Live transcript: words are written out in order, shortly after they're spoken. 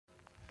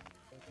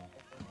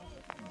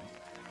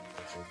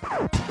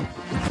Gonna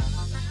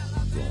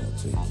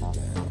take you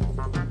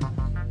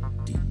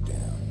down, deep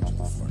down to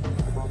the front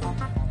line.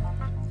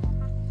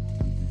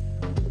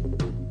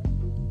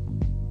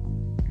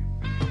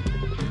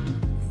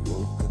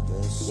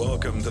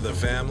 Welcome to the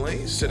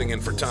family. Sitting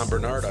in for Tom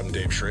Bernard, I'm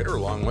Dave Schrader,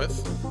 along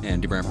with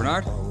Andy Brandt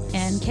Bernard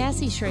and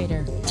Cassie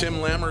Schrader. Tim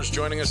Lammers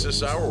joining us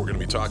this hour. We're going to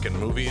be talking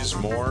movies,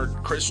 more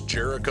Chris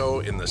Jericho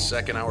in the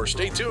second hour.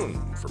 Stay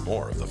tuned for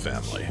more of the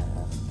family.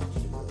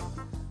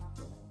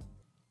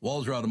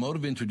 Walser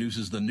Automotive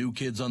introduces the new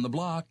kids on the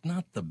block,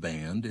 not the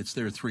band. It's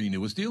their 3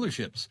 newest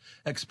dealerships.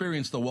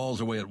 Experience the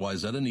Walser way at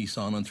Wayzata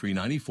Nissan on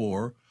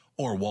 394,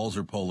 or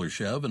Walser Polar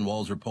Chev and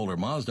Walser Polar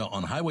Mazda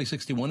on Highway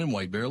 61 in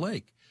White Bear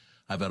Lake.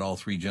 I've had all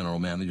 3 general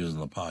managers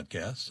on the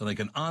podcast, and I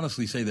can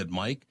honestly say that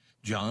Mike,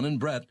 John, and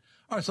Brett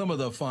are some of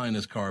the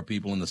finest car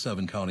people in the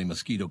 7-county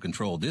mosquito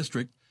control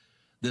district.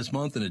 This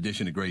month, in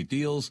addition to great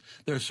deals,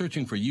 they're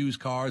searching for used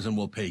cars and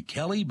will pay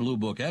Kelly Blue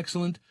Book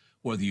Excellent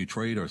whether you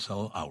trade or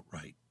sell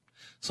outright.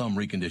 Some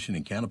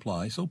reconditioning can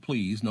apply, so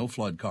please, no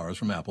flood cars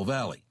from Apple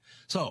Valley.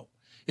 So,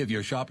 if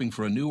you're shopping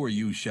for a new or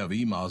used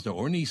Chevy, Mazda,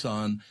 or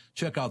Nissan,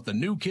 check out the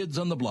new kids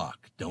on the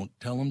block. Don't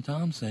tell them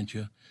Tom sent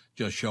you.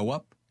 Just show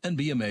up and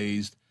be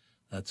amazed.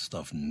 That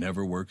stuff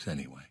never works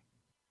anyway.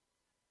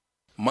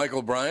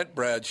 Michael Bryant,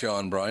 Bradshaw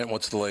and Bryant,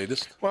 what's the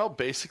latest? Well,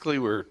 basically,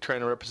 we're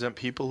trying to represent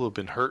people who have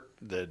been hurt,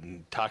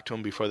 then talk to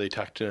them before they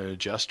talk to an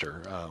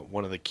adjuster.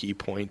 One of the key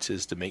points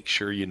is to make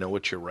sure you know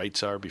what your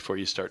rights are before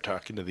you start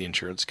talking to the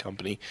insurance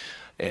company,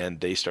 and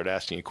they start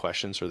asking you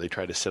questions or they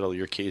try to settle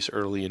your case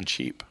early and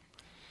cheap.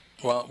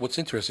 Well, what's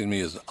interesting to me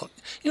is,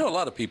 a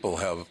lot of people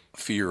have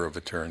fear of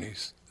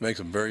attorneys. It makes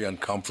them very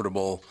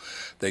uncomfortable.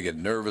 They get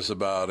nervous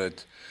about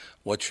it.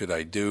 What should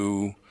I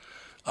do?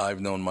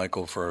 I've known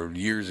Michael for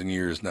years and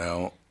years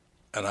now,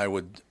 and I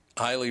would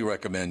highly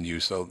recommend you.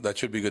 So that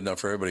should be good enough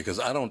for everybody, because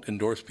I don't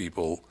endorse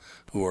people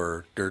who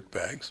are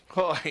dirtbags.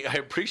 Well, I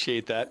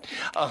appreciate that.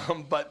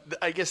 But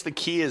I guess the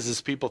key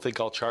is people think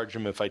I'll charge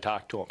them if I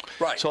talk to them.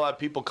 Right. So a lot of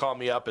people call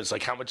me up. It's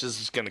like, how much is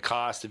this going to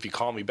cost if you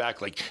call me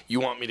back? Like, you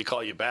want me to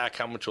call you back?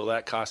 How much will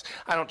that cost?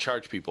 I don't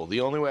charge people.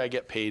 The only way I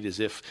get paid is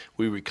if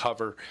we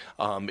recover,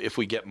 if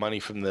we get money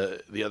from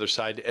the other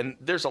side. And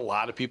there's a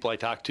lot of people I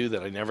talk to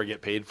that I never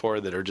get paid for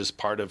that are just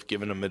part of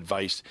giving them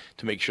advice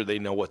to make sure they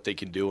know what they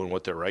can do and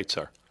what their rights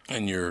are.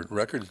 And your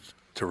record's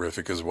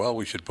terrific as well,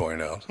 we should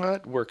point out. Well,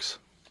 it works.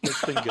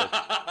 It's been good.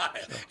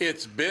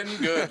 It's been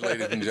good,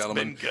 ladies and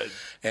gentlemen. It's been good.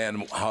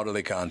 And how do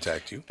they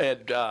contact you?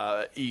 And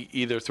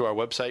either through our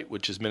website,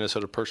 which is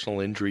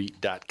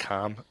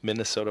minnesotapersonalinjury.com,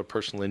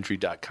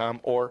 minnesotapersonalinjury.com,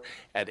 or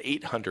at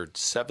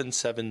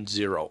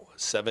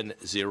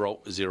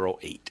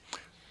 800-770-7008.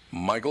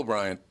 Michael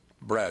Bryant,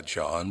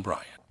 Bradshaw and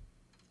Bryant.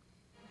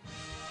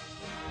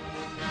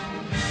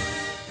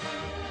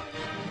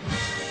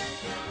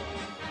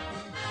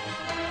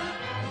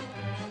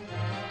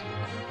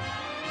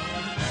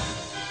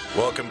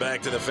 Welcome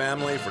back to the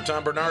family. For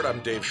Tom Bernard, I'm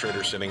Dave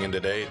Schrader sitting in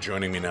today.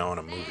 Joining me now on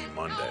a Movie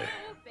Monday,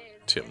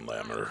 Tim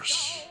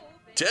Lammers.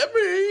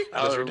 Timmy!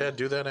 How does your dad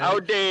do that,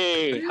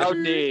 Andy? Howdy.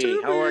 Howdy.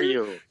 How are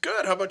you?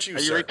 Good. How about you, Are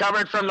sir? you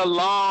recovered from the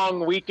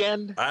long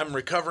weekend? I'm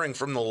recovering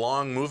from the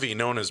long movie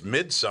known as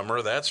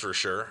Midsommar, that's for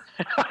sure.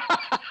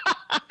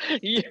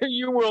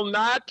 You will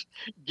not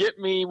get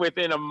me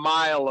within a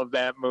mile of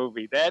that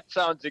movie. That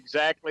sounds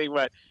exactly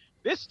what...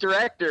 This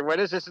director, what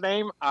is his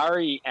name?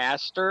 Ari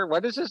Aster.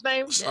 What is his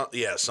name?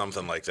 Yeah,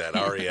 something like that.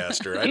 Ari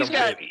Aster.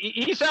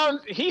 He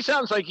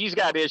sounds like he's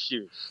got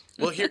issues.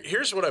 Well,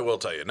 here's what I will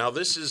tell you. Now,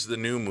 this is the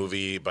new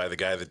movie by the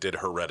guy that did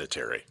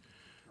Hereditary.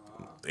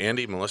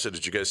 Andy, Melissa,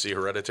 did you guys see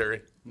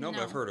Hereditary? No, but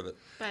I've heard of it.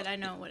 But I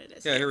know what it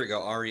is. Yeah, here we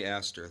go. Ari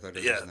Aster. That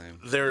is his name.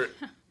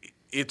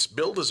 It's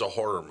billed as a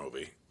horror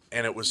movie,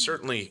 and it was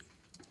certainly...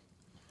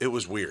 It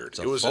was weird.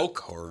 It was a folk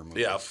horror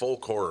movie. Yeah, a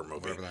folk horror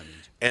movie. Whatever that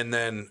means. And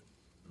then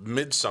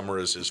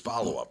Midsommar is his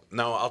follow-up.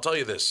 Now, I'll tell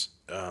you this.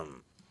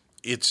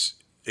 It's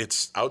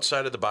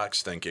outside of the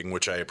box thinking,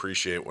 which I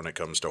appreciate when it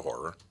comes to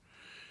horror.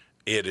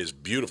 It is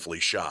beautifully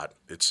shot.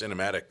 It's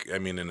cinematic,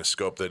 in a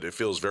scope that it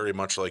feels very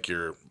much like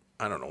you're,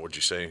 I don't know, what'd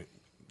you say?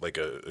 Like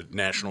a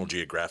National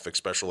Geographic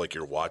special, like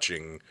you're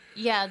watching.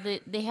 Yeah,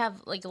 they have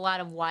like a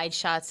lot of wide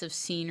shots of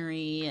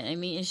scenery.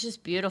 It's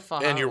just beautiful.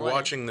 And you're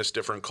watching this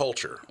different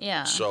culture.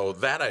 Yeah. So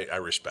that I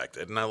respect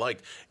it, and I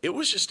liked. It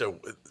was just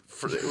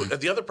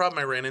the other problem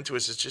I ran into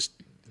is it's just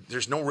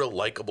there's no real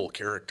likable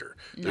character.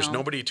 There's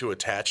nobody to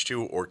attach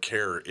to or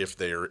care if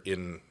they're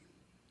in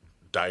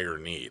dire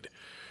need.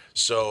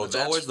 So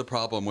that's always the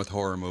problem with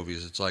horror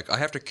movies. It's like, I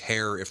have to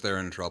care if they're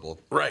in trouble.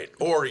 Right.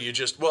 Or you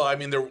just,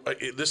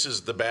 this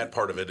is the bad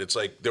part of it. It's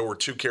like there were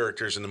 2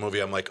 characters in the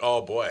movie. I'm like,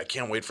 oh boy, I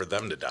can't wait for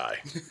them to die.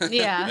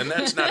 Yeah. And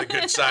that's not a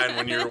good sign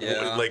when you're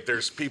like,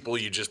 there's people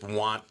you just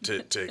want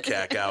to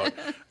cack out.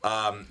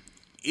 I'm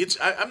not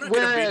going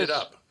to beat it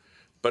up,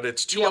 but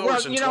it's 2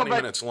 hours and 20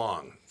 minutes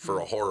long for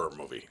a horror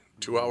movie.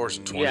 2 hours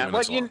and 20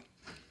 minutes long.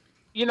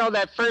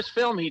 That first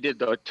film he did,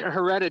 though,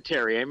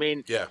 Hereditary,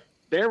 yeah.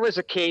 There was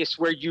a case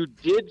where you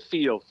did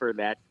feel for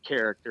that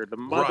character, the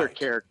mother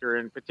character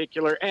in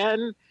particular,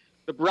 and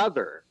the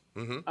brother.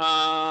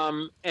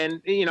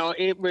 And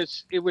it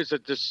was a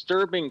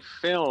disturbing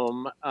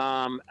film,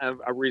 a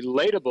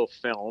relatable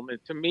film.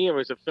 And to me, it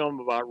was a film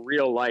about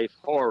real life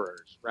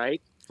horrors,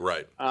 right?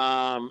 Right.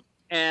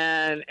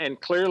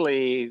 And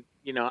clearly,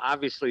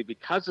 obviously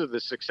because of the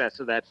success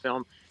of that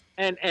film,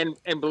 and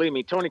believe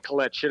me, Toni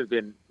Collette should have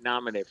been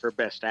nominated for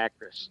Best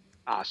Actress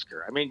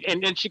Oscar. I mean,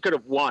 and she could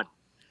have won.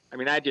 I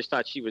mean, I just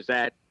thought she was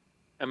that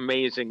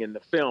amazing in the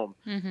film.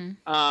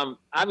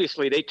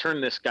 Obviously, they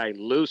turned this guy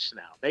loose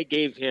now. They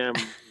gave him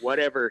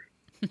whatever,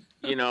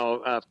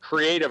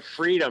 creative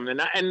freedom.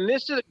 And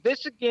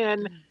this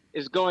again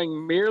is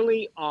going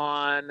merely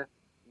on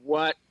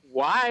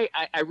why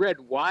I read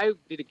why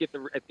did it get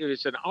it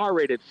was an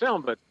R-rated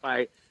film, but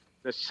by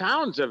the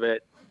sounds of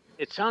it,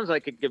 it sounds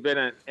like it could have been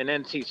an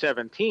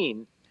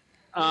NC-17.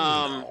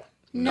 No.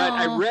 But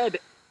I read.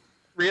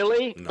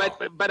 Really? No.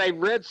 But I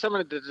read some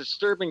of the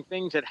disturbing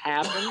things that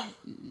happened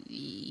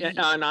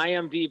on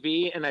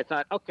IMDb, and I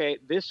thought, okay,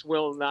 this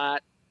is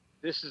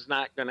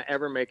not going to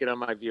ever make it on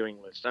my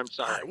viewing list. I'm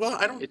sorry. Well,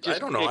 I don't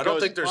know. I don't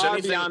think there's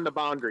anything beyond the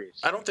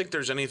boundaries. I don't think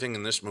there's anything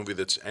in this movie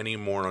that's any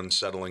more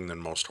unsettling than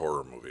most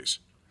horror movies.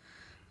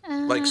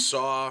 Like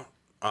Saw,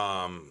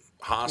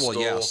 Hostel. Well,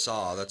 yeah,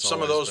 Saw. That's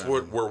some of always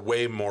those been- were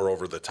way more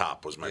over the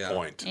top. Was my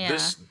point. Yeah.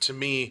 This, to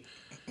me,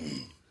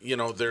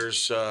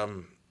 there's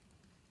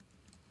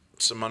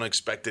some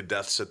unexpected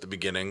deaths at the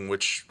beginning,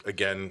 which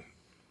again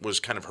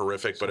was kind of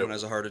horrific. Someone but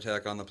has a heart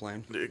attack on the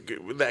plane.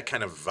 that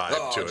kind of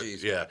vibe to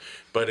geez. it. Yeah,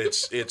 but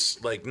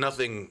it's like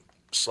nothing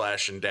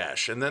slash and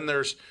dash. And then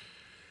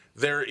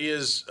there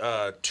is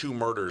 2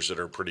 murders that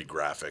are pretty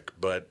graphic,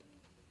 but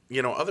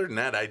other than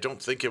that, I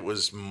don't think it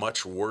was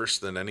much worse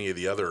than any of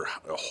the other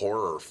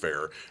horror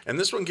fare. And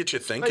this one gets you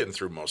thinking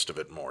through most of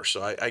it more.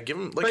 So I give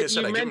him, like I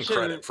said, I give him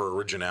credit for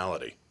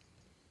originality.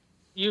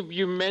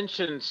 You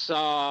mentioned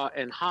Saw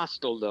and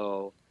Hostel,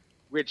 though,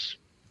 which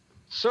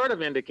sort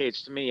of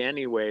indicates to me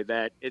anyway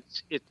that it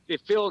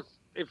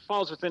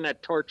falls within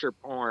that torture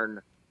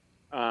porn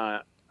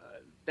that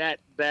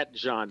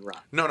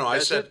genre. No, I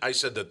said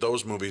that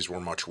those movies were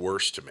much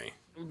worse to me.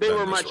 They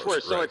were much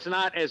worse, so right. it's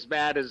not as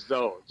bad as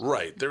those.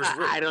 Right.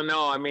 I don't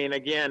know. I mean,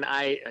 again,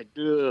 ugh.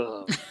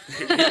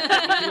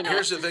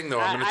 Here's the thing, though.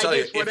 I'm going to tell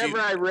you. Whatever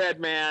I read,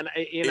 man,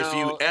 if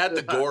you add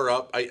the gore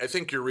up, I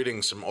think you're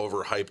reading some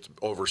overhyped,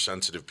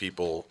 oversensitive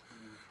people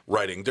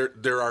writing.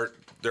 There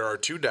are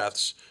 2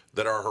 deaths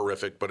that are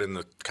horrific, but in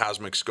the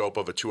cosmic scope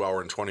of a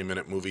 2-hour and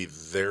 20-minute movie,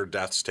 their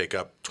deaths take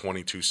up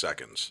 22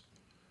 seconds.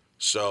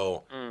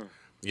 So,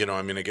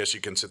 I guess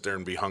you can sit there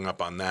and be hung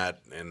up on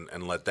that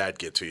and let that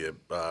get to you.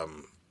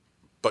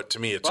 But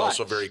to me, it's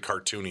also very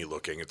cartoony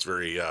looking. It's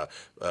very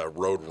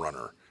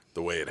Roadrunner,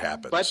 the way it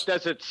happens. But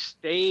does it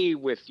stay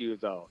with you,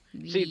 though?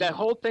 See, that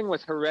whole thing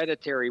with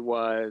Hereditary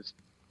was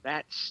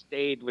that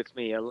stayed with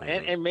me.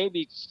 And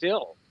maybe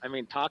still. I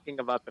mean, talking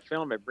about the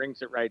film, it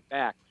brings it right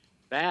back.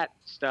 That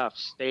stuff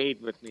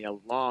stayed with me a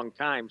long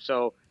time.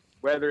 So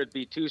whether it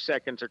be 2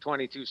 seconds or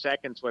 22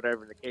 seconds,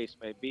 whatever the case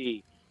may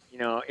be,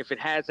 if it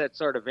has that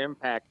sort of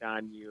impact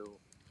on you,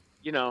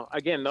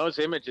 again, those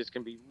images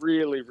can be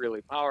really,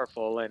 really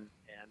powerful and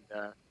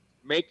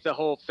make the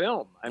whole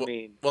film. I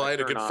had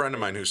a good friend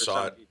of mine who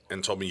saw it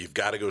and told me, you've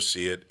got to go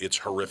see it. It's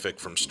horrific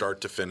from start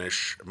to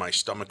finish. My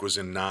stomach was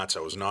in knots.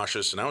 I was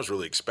nauseous, and I was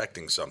really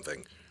expecting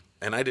something,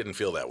 and I didn't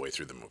feel that way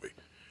through the movie.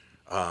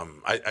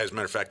 As a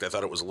matter of fact, I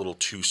thought it was a little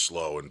too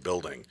slow in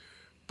building.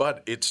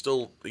 But it's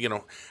still,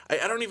 I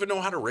don't even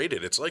know how to rate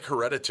it. It's like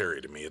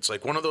Hereditary to me. It's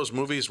like one of those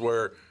movies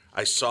where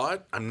I saw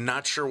it. I'm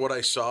not sure what I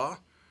saw.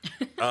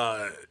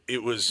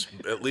 It was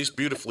at least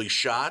beautifully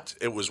shot.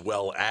 It was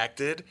well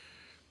acted.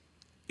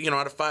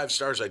 Out of 5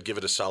 stars, I'd give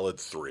it a solid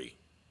 3,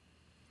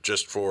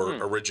 just for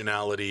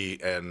originality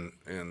and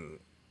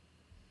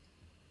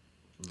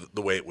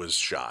the way it was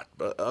shot.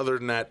 But other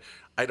than that,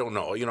 I don't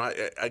know.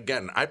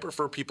 I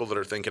prefer people that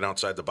are thinking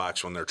outside the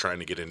box when they're trying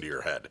to get into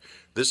your head.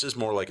 This is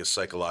more like a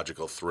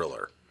psychological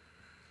thriller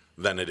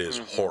than it is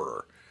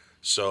horror.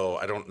 So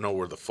I don't know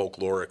where the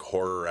folkloric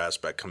horror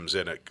aspect comes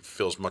in. It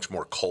feels much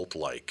more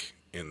cult-like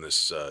in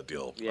this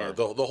deal. Yeah.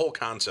 The whole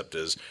concept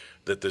is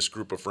that this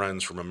group of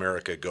friends from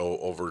America go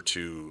over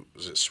to,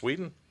 is it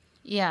Sweden?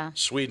 Yeah.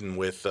 Sweden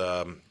with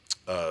a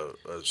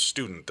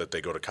student that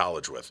they go to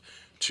college with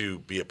to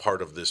be a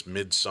part of this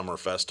Midsommar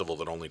festival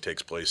that only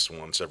takes place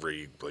once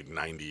every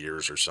 90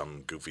 years or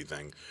some goofy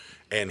thing.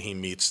 And he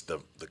meets the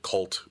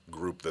cult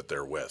group that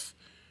they're with.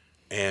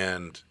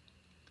 And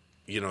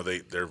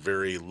they're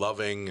very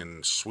loving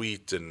and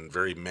sweet and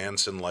very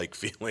Manson-like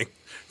feeling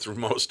through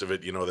most of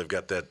it. They've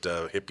got that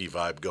hippie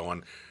vibe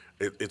going.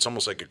 It's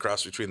almost like a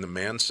cross between the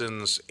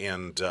Mansons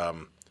and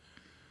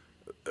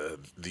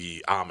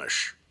the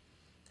Amish.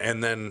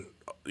 And then,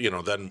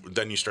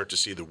 then you start to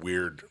see the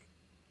weird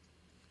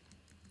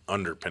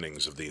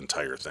underpinnings of the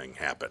entire thing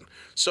happen.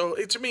 So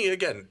to me,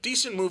 again,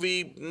 decent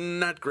movie,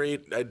 not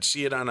great. I'd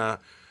see it on a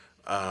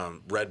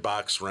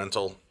Redbox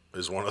rental.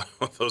 Is one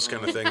of those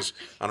kind of things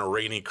on a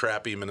rainy,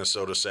 crappy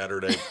Minnesota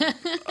Saturday.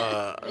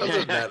 Other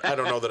than that, I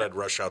don't know that I'd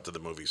rush out to the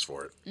movies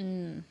for it.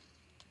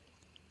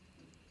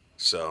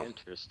 So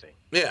Interesting.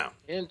 yeah,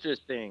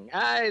 Interesting.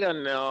 I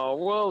don't know.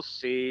 We'll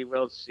see.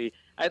 We'll see.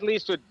 At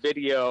least with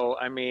video,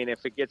 I mean,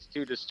 if it gets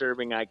too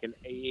disturbing, I can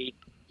A,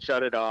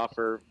 shut it off,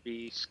 or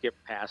B, skip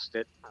past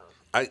it.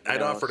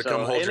 I'd offer to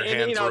come hold your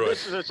hand through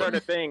this it. is the sort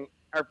of thing.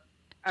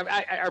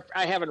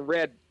 I haven't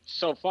read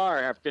so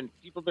far. Have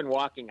people been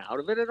walking out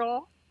of it at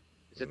all?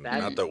 Is it that?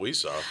 Not that we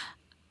saw.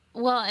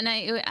 Well, and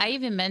I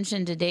even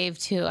mentioned to Dave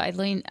too. I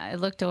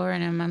looked over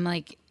at him. I'm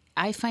like,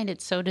 I find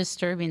it so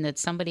disturbing that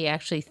somebody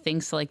actually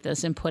thinks like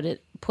this and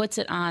puts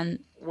it on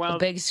the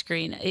big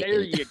screen.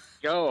 There you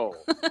go.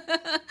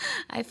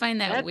 I find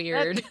that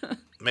weird.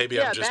 Maybe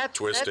Yeah, I'm just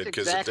twisted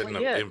because exactly it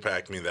didn't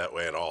impact me that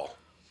way at all.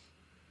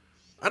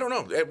 I don't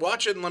know. Hey,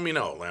 watch it and let me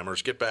know,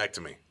 Lammers. Get back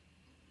to me.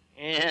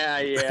 Yeah.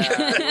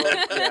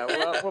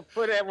 We'll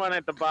put that one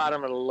at the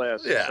bottom of the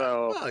list. Yeah.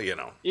 So,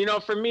 well,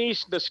 for me,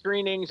 the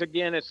screenings,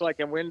 again, it's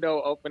like a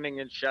window opening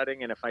and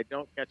shutting. And if I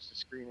don't catch the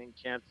screening,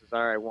 chances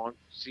are I won't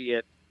see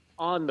it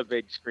on the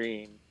big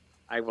screen.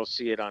 I will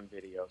see it on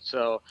video.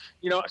 So,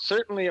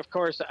 certainly, of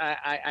course,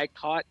 I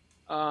caught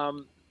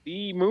the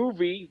big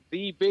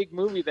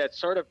movie that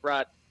sort of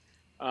brought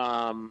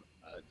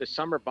the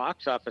summer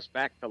box office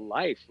back to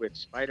life with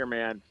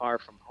Spider-Man Far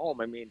From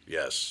Home. I mean,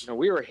 yes,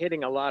 we were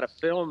hitting a lot of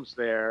films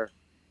there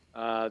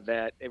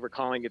that they were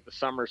calling it the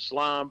summer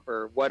slump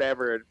or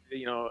whatever.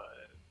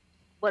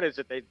 What is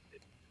it?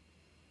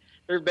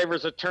 There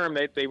was a term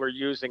that they were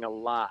using a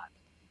lot.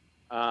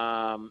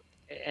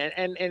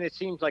 And it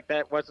seems like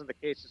that wasn't the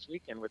case this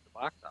weekend with the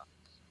box office.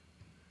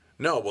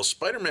 No, well,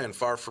 Spider-Man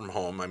Far From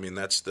Home, I mean,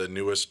 that's the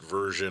newest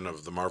version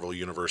of the Marvel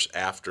Universe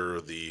after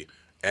the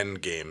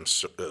Endgame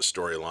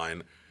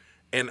storyline.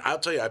 And I'll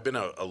tell you, I've been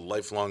a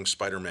lifelong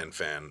Spider-Man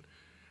fan.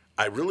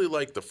 I really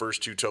like the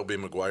first two Tobey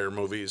Maguire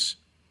movies.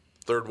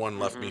 Third one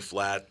left me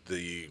flat.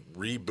 The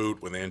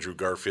reboot with Andrew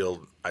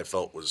Garfield I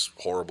felt was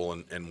horrible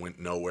and went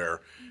nowhere.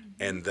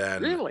 And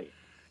then... Really?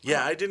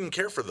 Yeah, I didn't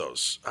care for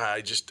those. I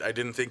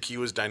didn't think he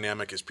was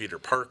dynamic as Peter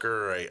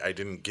Parker. I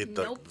didn't get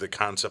the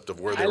concept of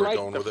where they were going with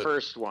it. I liked the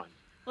first one.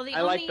 Well,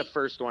 I liked the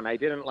first one. I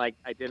didn't like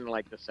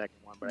the second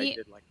one, but I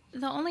did like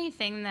the only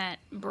thing that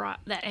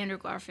Andrew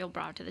Garfield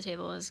brought to the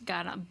table is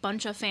got a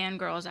bunch of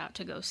fangirls out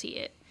to go see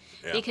it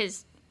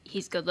because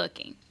he's good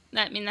looking.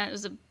 That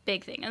was a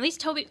big thing. At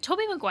least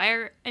Tobey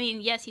Maguire,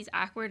 yes, he's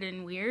awkward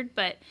and weird,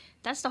 but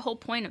that's the whole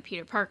point of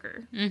Peter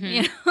Parker.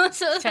 Mm-hmm.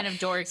 So kind of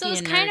dorky so it's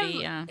and kind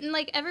nerdy, and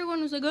like everyone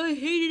was like, "Oh, I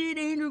hated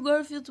it. Andrew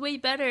Garfield's way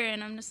better,"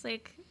 and I'm just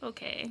like,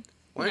 okay.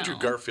 Well, Andrew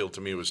Garfield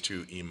to me was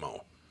too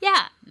emo.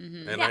 Yeah.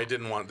 Mm-hmm. And I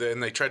didn't want,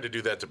 and they tried to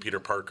do that to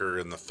Peter Parker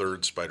in the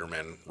third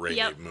Spider-Man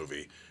Raimi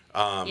movie.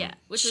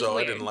 Which so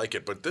was I didn't like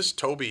it. But this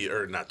what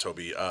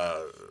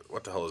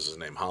the hell is his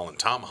name?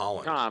 Tom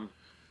Holland. Tom.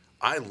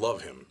 I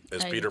love him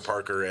as Peter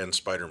Parker and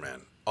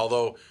Spider-Man.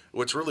 Although,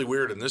 what's really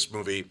weird in this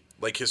movie,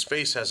 like his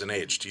face hasn't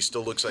aged. He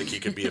still looks like he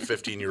could be a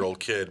 15-year-old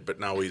kid, but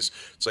now it's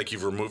like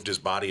you've removed his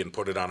body and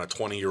put it on a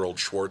 20-year-old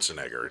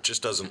Schwarzenegger. It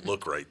just doesn't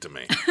look right to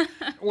me.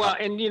 Well,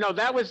 and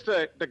that was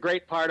the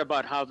great part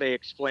about how they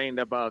explained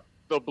about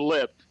the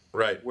blip,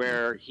 right?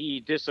 Where he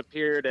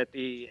disappeared at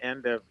the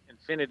end of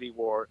Infinity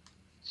War.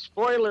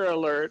 Spoiler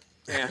alert!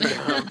 And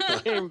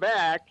came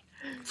back.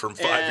 From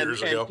 5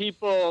 years ago. And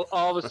people,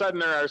 all of a sudden,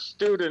 there are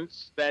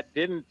students that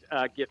didn't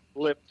get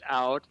blipped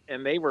out,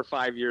 and they were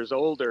 5 years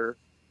older,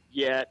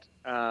 yet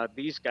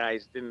these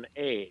guys didn't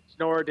age.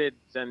 Nor did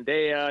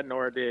Zendaya,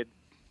 nor did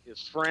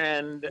his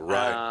friend.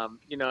 Right.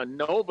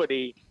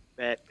 Nobody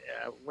that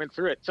went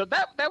through it. So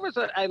that was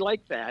I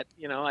like that.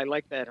 I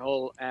like that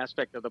whole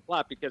aspect of the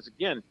plot because,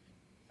 again,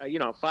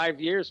 5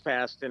 years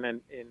passed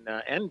in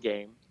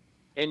Endgame,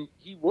 and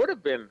he would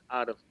have been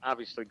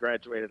obviously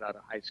graduated out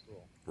of high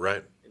school.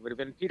 Right. It would have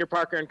been Peter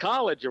Parker in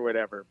college or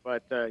whatever.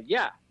 But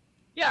yeah,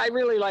 I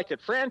really liked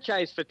it.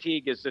 Franchise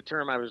fatigue is the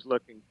term I was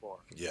looking for.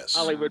 Yes.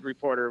 Hollywood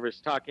Reporter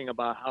was talking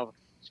about how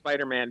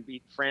Spider-Man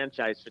beat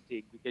franchise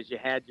fatigue because you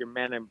had your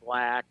Men in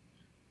Black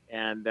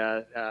and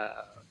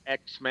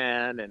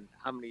X-Men and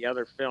how many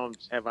other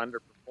films have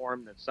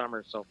underperformed this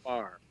summer so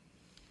far.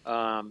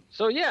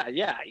 So yeah,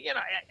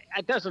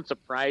 it doesn't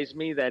surprise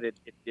me that it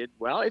did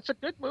well. It's a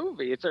good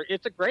movie.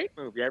 It's a great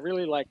movie. I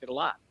really liked it a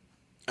lot.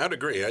 I'd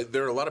agree.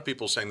 There are a lot of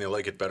people saying they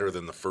like it better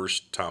than the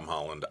first Tom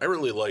Holland. I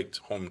really liked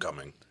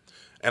Homecoming.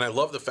 And I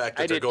love the fact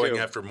that they're going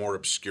after more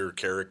obscure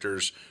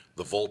characters.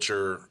 The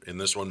Vulture, in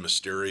this one,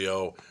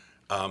 Mysterio.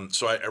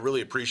 So I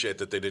really appreciate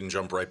that they didn't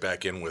jump right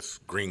back in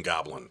with Green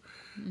Goblin.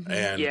 Mm-hmm.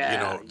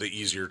 And, the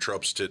easier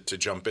tropes to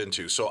jump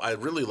into. So I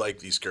really like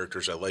these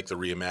characters. I like the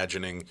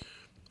reimagining.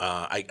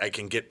 I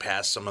can get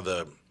past some of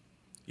the...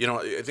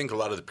 I think a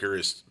lot of the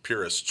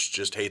purists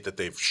just hate that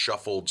they've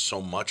shuffled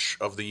so much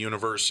of the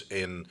universe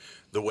in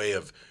the way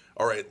of,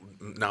 all right,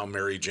 now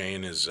Mary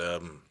Jane is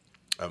a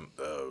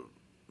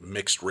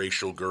mixed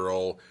racial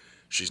girl.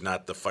 She's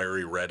not the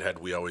fiery redhead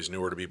we always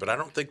knew her to be. But I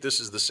don't think this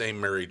is the same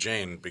Mary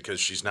Jane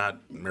because she's not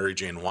Mary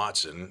Jane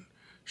Watson.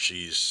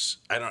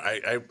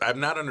 I'm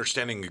not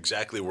understanding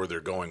exactly where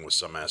they're going with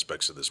some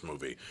aspects of this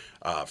movie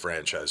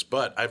franchise.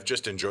 But I've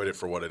just enjoyed it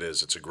for what it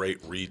is. It's a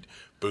great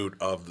reboot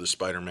of the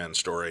Spider-Man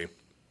story.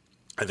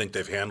 I think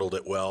they've handled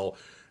it well.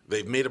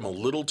 They've made him a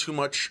little too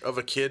much of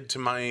a kid to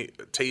my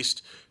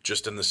taste,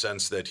 just in the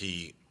sense that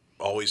he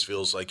always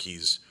feels like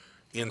he's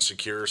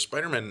insecure.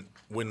 Spider-Man,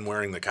 when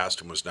wearing the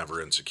costume, was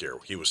never insecure.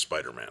 He was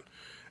Spider-Man.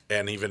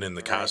 And even in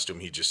the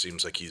costume, he just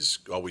seems like he's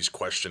always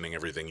questioning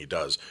everything he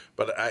does.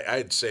 But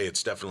I'd say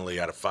it's definitely,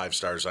 out of 5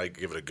 stars, I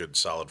give it a good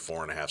solid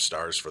 4.5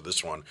 stars for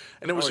this one.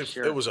 And it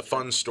was a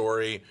fun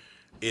story.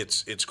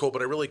 It's cool,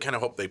 but I really kind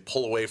of hope they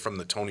pull away from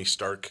the Tony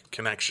Stark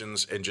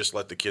connections and just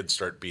let the kids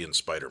start being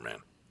Spider-Man.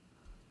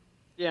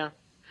 Yeah.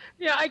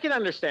 Yeah, I can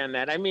understand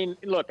that. I mean,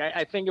 look,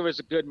 I think it was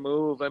a good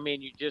move. I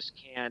mean, you just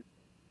can't,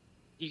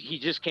 he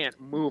just can't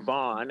move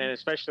on, and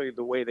especially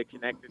the way they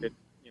connected it,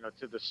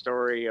 to the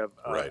story of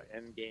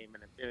Endgame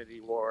and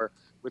Infinity War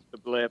with the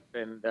blip.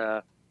 And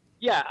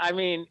yeah, I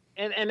mean,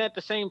 and at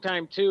the same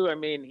time too, I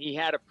mean, he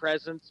had a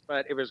presence,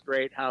 but it was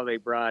great how they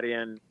brought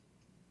in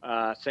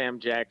Sam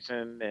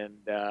Jackson and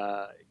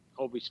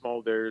Colby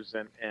Smulders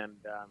and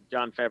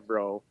Jon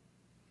Favreau,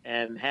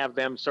 and have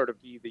them sort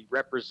of be the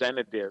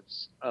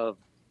representatives of,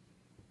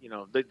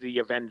 the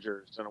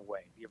Avengers in a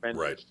way, the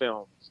Avengers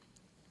films.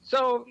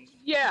 So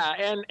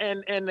yeah,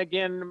 and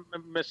again,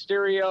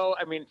 Mysterio.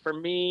 I mean, for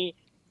me,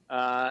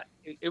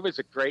 it was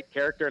a great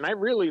character, and I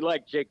really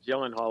like Jake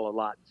Gyllenhaal a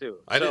lot too.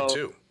 I did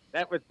too.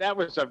 That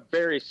was a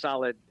very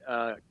solid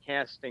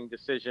casting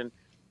decision.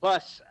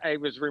 Plus, I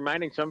was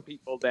reminding some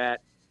people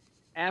that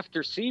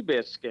after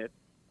Seabiscuit,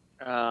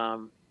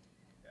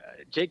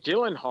 Jake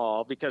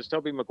Gyllenhaal, because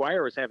Tobey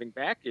Maguire was having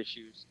back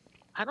issues,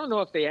 I don't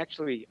know if they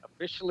actually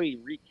officially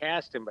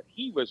recast him, but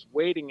he was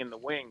waiting in the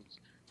wings,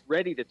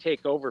 ready to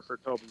take over for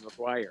Tobey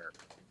Maguire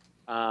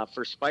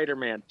for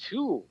Spider-Man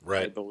 2,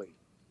 I believe.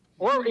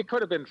 Or it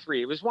could have been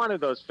 3. It was one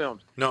of those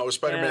films. No, it was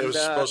Spider-Man. It was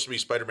supposed to be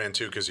Spider-Man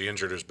 2 because he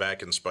injured his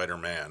back in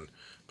Spider-Man,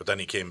 but then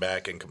he came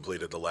back and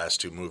completed the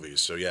last 2 movies.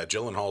 So yeah,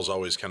 Gyllenhaal's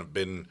always kind of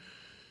been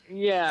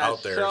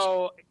out there.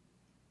 So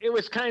it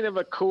was kind of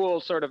a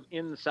cool sort of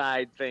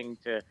inside thing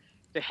to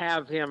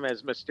have him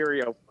as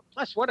Mysterio.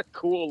 Plus, what a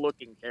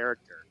cool-looking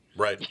character.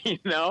 Right.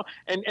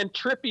 And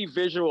trippy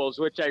visuals,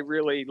 which I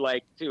really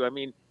like, too. I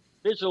mean,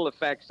 visual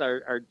effects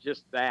are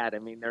just that. I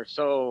mean, they're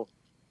so...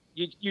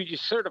 You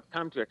just sort of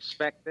come to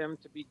expect them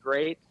to be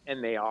great,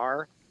 and they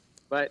are.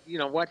 But,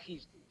 what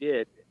they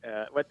did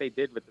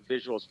with the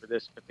visuals for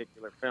this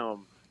particular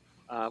film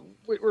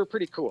were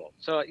pretty cool.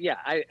 So, yeah,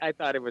 I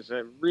thought it was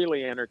a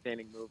really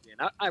entertaining movie.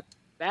 And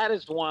that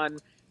is one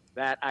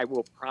that I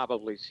will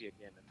probably see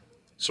again.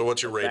 So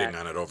what's your rating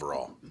on it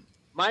overall?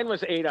 Mine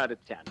was 8 out of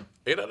 10.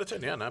 8 out of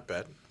 10, yeah, not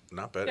bad.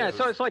 Not bad. Yeah,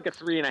 so it's like a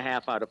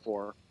 3.5 out of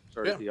 4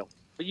 sort of deal.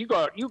 But you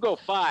go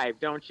 5,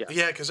 don't you?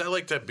 Yeah, because I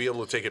like to be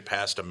able to take it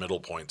past a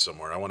middle point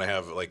somewhere. I want to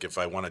have, if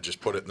I want to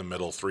just put it in the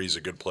middle, 3 is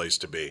a good place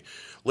to be.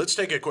 Let's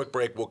take a quick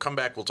break. We'll come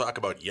back. We'll talk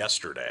about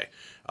Yesterday.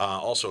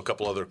 Also, a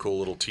couple other cool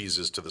little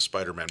teases to the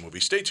Spider-Man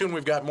movie. Stay tuned.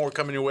 We've got more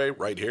coming your way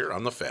right here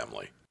on The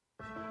Family.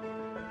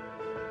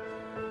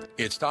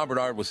 It's Tom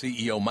Bernard with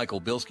CEO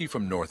Michael Bilski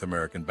from North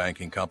American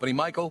Banking Company.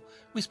 Michael,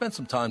 we spent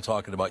some time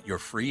talking about your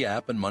free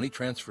app and money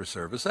transfer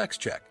service,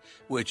 XCheck,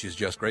 which is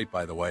just great,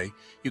 by the way.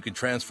 You can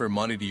transfer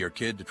money to your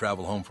kid to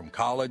travel home from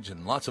college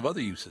and lots of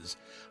other uses.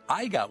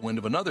 I got wind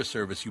of another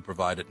service you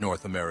provide at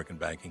North American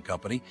Banking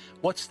Company.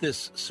 What's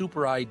this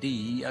Super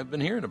ID I've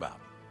been hearing about?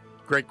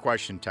 Great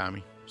question,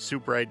 Tommy.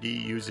 Super ID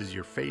uses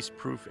your face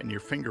proof and your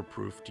finger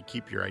proof to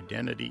keep your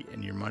identity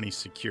and your money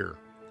secure.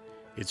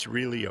 It's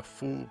really a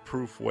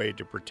foolproof way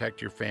to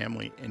protect your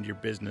family and your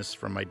business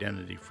from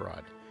identity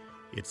fraud.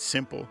 It's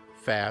simple,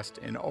 fast,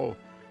 and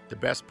the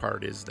best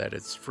part is that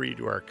it's free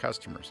to our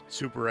customers.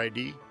 Super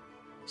ID,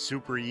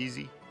 super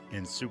easy,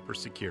 and super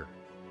secure.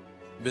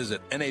 Visit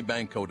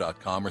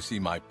nabankco.com or see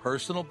my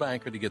personal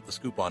banker to get the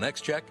scoop on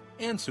XCheck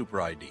and Super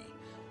ID.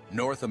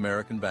 North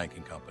American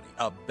Banking Company,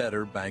 a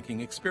better banking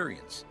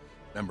experience.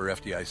 Member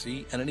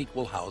FDIC and an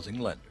equal housing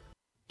lender.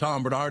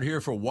 Tom Bernard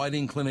here for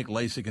Whiting Clinic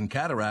LASIK and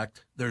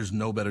Cataract. There's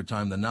no better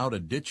time than now to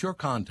ditch your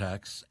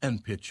contacts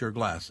and pitch your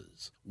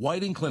glasses.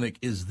 Whiting Clinic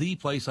is the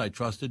place I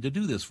trusted to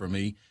do this for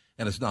me,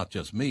 and it's not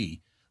just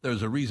me.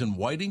 There's a reason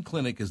Whiting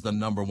Clinic is the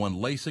 #1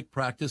 LASIK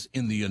practice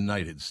in the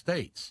United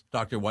States.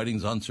 Dr.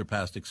 Whiting's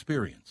unsurpassed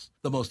experience,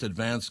 the most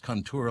advanced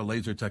Contura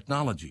laser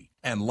technology,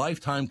 and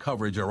lifetime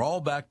coverage are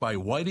all backed by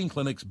Whiting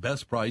Clinic's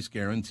best price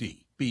guarantee.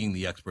 Being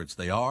the experts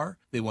they are,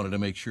 they wanted to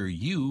make sure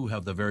you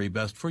have the very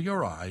best for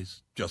your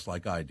eyes, just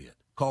like I did.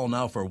 Call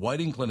now for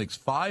Whiting Clinic's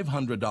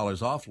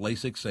 $500 off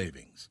LASIK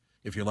savings.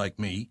 If you're like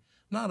me,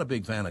 not a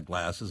big fan of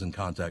glasses and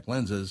contact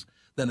lenses,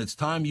 then it's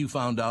time you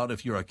found out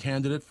if you're a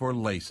candidate for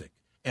LASIK.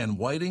 And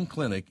Whiting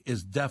Clinic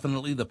is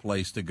definitely the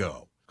place to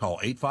go. Call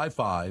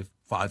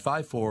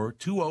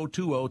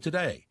 855-554-2020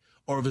 today.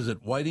 Or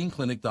visit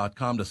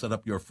whitingclinic.com to set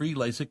up your free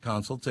LASIK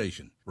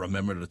consultation.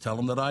 Remember to tell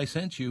them that I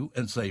sent you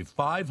and save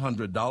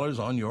 $500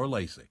 on your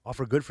LASIK.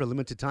 Offer good for a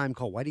limited time.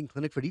 Call Whiting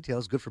Clinic for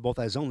details. Good for both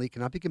eyes only.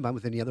 Cannot be combined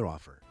with any other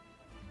offer.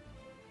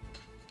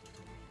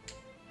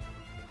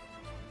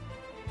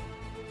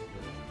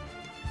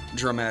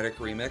 Dramatic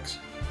remix.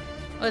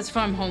 Well, it's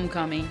from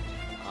Homecoming.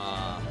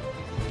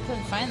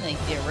 couldn't find like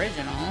the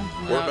original.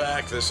 We're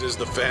back. This is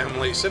The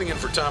Family. Sitting in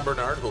for Tom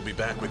Bernard. We'll be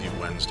back with you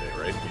Wednesday,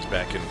 right? He's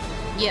back in.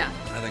 Yeah.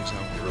 I think so.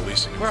 You're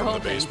releasing him We're from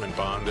hoping. the basement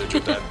bondage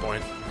at that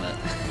point.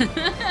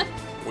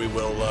 We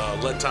will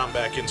let Tom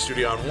back in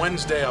studio on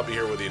Wednesday. I'll be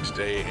here with you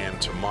today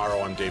and tomorrow.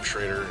 I'm Dave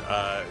Schrader.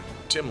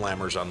 Tim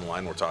Lammer's on the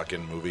line. We're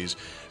talking movies.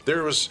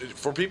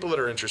 For people that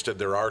are interested,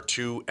 there are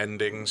 2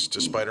 endings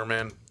to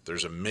Spider-Man.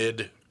 There's a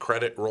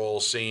mid-credit roll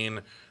scene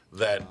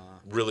that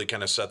really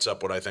kind of sets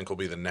up what I think will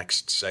be the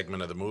next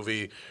segment of the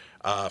movie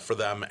for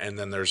them. And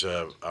then there's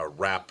a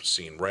rap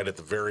scene right at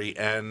the very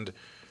end.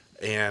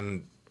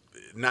 And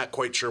not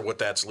quite sure what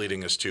that's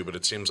leading us to, but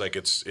it seems like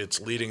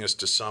it's leading us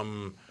to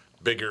some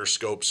bigger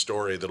scope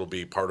story that'll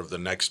be part of the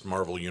next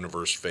Marvel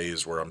Universe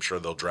phase where I'm sure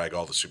they'll drag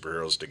all the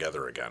superheroes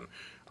together again.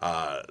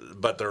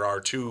 But there are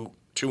two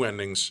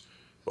endings.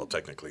 Well,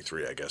 technically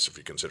 3, I guess, if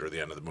you consider the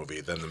end of the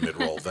movie, then the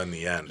mid-roll, then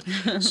the end.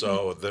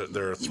 So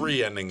there are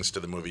 3 endings to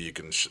the movie you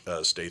can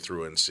stay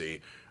through and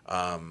see.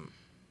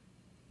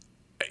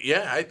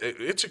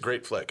 It's a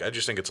great flick. I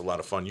just think it's a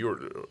lot of fun.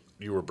 You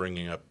were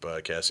bringing up,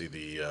 Cassie,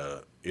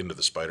 the Into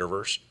the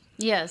Spider-Verse.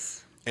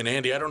 Yes. And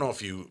Andy, I don't know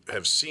if you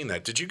have seen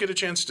that. Did you get a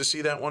chance to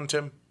see that one,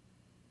 Tim?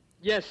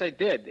 Yes, I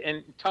did.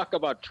 And talk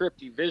about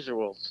trippy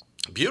visuals.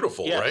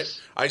 Beautiful, Yes.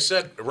 right? I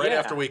said right Yeah,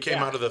 after we came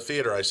yeah. out of the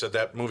theater, I said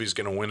that movie's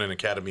going to win an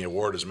Academy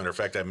Award. As a matter of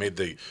fact, I made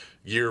the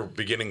year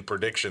beginning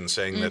prediction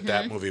saying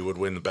that movie would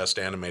win the Best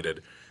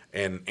Animated.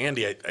 And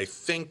Andy, I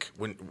think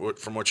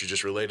from what you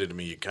just related to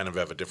me, you kind of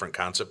have a different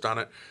concept on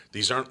it.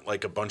 These aren't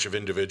like a bunch of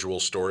individual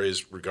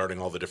stories regarding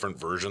all the different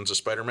versions of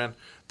Spider-Man.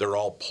 They're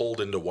all pulled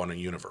into one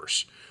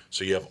universe.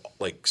 So you have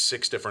like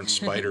 6 different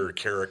spider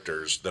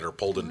characters that are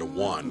pulled into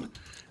one.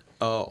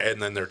 Oh. And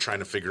then they're trying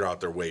to figure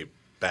out their way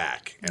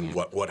back and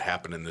what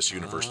happened in this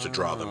universe to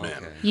draw them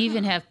in. You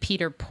even have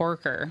Peter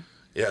Porker.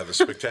 Yeah, the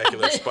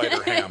Spectacular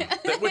Spider-Ham,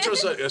 which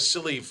was a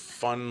silly,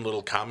 fun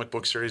little comic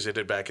book series they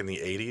did back in the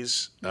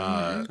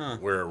 80s,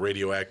 where a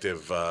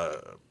radioactive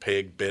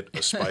pig bit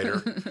a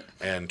spider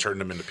and turned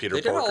him into Peter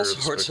They did Porker. all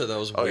sorts of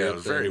those weird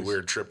very things.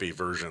 weird, trippy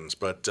versions.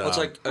 But Well, it's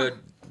like,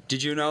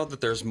 did you know that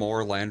there's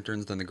more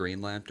lanterns than the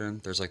Green Lantern?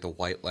 There's like the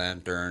White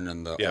Lantern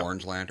and the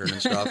Orange Lantern and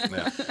stuff.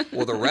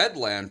 Well, the Red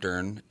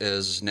Lantern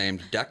is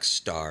named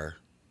Dexstar,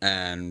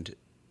 and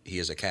he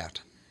is a cat.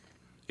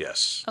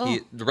 Yes. Oh.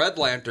 The Red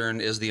Lantern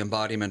is the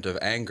embodiment of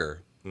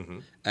anger,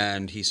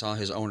 and he saw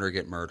his owner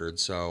get murdered,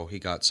 so he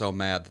got so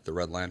mad that the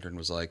Red Lantern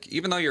was like,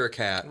 even though you're a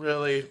cat,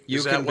 Really? you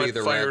Is can that be what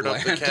the fired Red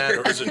up the Lantern. cat,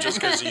 or is it just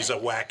because he's a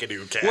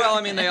wackadoo cat? Well,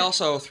 I mean, they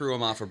also threw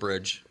him off a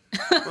bridge.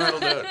 That'll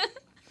do it.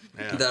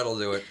 Yeah. That'll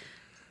do it.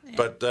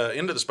 But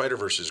Into the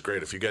Spider-Verse is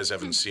great. If you guys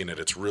haven't seen it,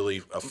 it's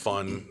really a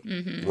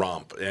fun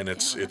romp, and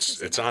it's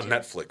on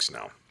Netflix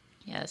now.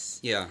 Yes.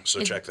 Yeah.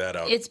 So check that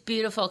out. It's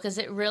beautiful because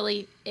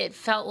it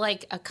felt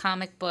like a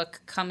comic book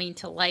coming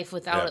to life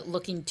without Yeah. it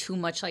looking too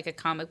much like a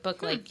comic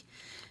book. Like,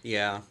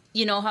 Yeah.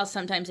 you know how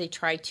sometimes they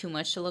try too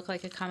much to look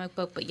like a comic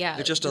book, but yeah.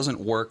 It just doesn't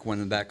work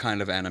when that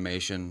kind of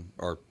animation,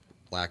 or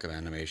lack of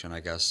animation, I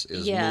guess,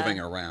 is Yeah.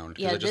 moving around.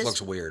 'Cause Yeah, it just this-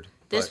 looks weird.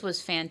 This But-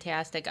 was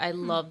fantastic. I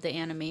loved the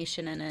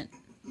animation in it.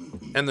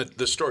 And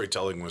the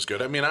storytelling was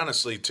good. I mean,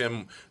 honestly,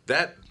 Tim,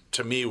 that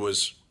to me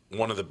was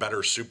one of the better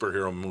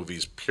superhero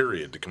movies,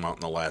 period, to come out in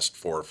the last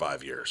 4 or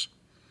 5 years.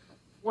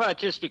 Well,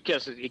 just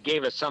because it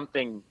gave us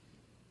something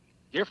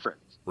different.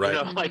 Right.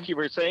 You know, like you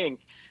were saying.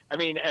 I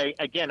mean,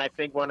 again, I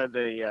think one of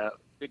the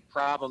big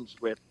problems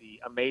with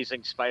the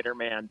Amazing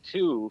Spider-Man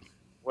 2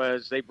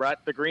 was they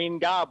brought the Green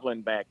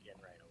Goblin back in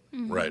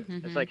right away. Right.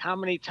 It's like, how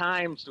many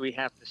times do we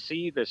have to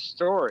see this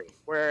story?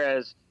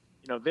 Whereas,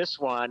 you know, this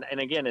one, and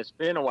again, it's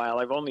been a while.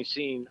 I've only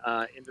seen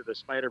Into the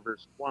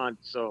Spider-Verse once,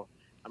 so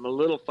I'm a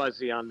little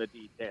fuzzy on the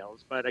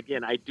details. But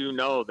again, I do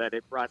know that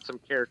it brought some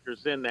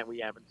characters in that we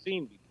haven't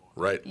seen before.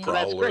 Right. Yeah. So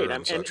that's Prowler great. and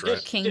And such, right?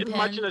 just Kingpin.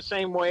 much in the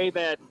same way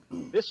that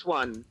this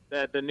one,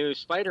 that the new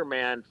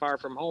Spider-Man Far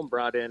From Home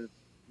brought in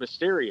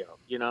Mysterio,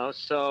 you know?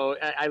 So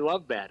I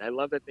love that. I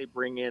love that they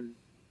bring in,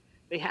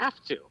 they have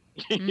to,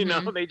 you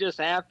know, they just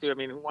have to. I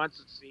mean, who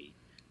wants to see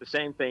the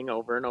same thing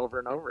over and over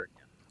and over again?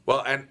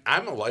 Well, and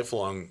I'm a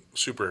lifelong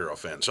superhero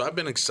fan, so I've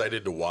been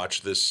excited to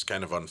watch this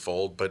kind of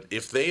unfold. But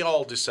if they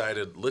all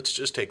decided, let's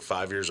just take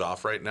 5 years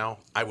off right now,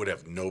 I would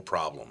have no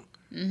problem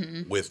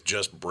with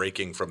just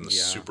breaking from the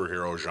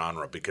superhero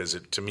genre, because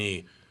to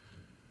me,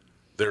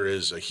 there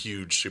is a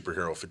huge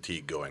superhero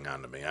fatigue going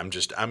on to me.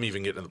 I'm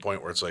even getting to the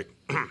point where it's like,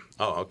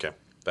 oh, okay,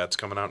 that's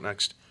coming out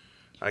next.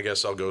 I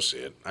guess I'll go see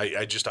it.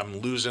 I'm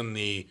losing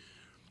the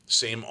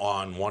same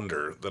awe and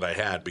wonder that I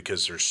had,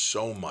 because there's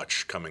so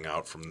much coming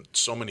out from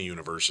so many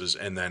universes,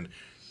 and then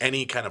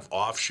any kind of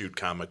offshoot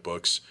comic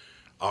books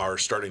are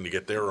starting to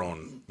get their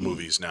own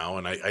movies now.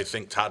 And I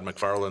think Todd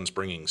McFarlane's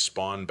bringing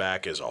Spawn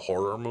back as a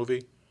horror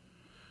movie.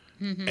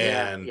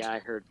 And Yeah, I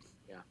heard.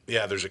 Yeah.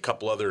 yeah, there's a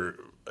couple other,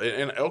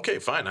 and okay,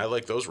 fine. I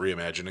like those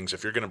reimaginings.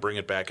 If you're going to bring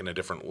it back in a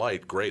different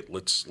light, great.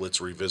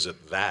 Let's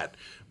revisit that.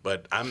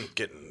 But I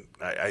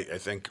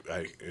think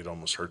it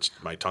almost hurts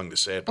my tongue to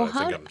say it, but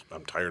Well, I think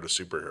I'm tired of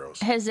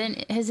superheroes.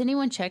 Has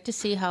anyone checked to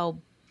see how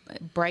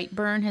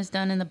Brightburn has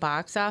done in the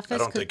box office. I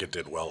don't think it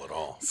did well at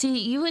all. See,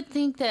 you would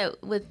think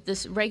that with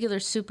this regular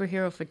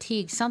superhero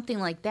fatigue, something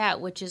like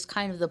that, which is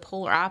kind of the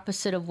polar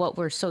opposite of what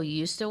we're so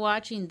used to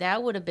watching,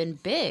 that would have been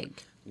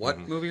big. What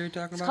movie are you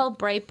talking about? It's called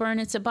Brightburn.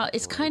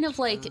 It's kind of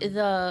like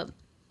the...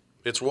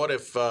 It's what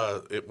if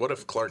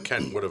Clark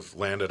Kent would have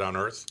landed on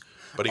Earth,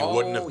 but he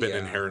wouldn't have been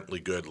inherently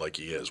good like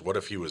he is. What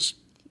if he was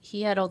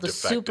He had all the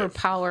defective?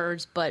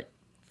 Superpowers, but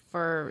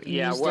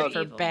used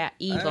it for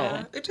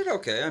evil. It did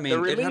okay. I mean, The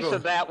release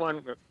of that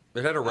one.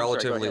 It had a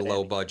relatively go ahead, low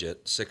Andy.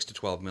 budget, $6 to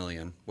 $12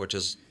 million, which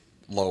is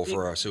low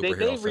for a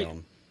superhero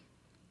film.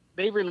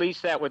 They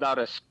released that without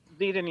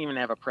they didn't even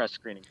have a press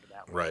screening for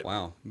that one. Right.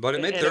 Wow. But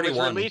it made And 31. it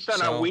was released on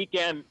so- a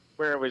weekend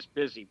where it was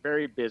busy,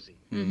 very busy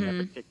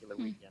that particular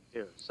weekend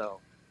too. So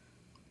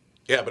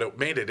Yeah, but it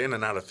made it in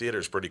and out of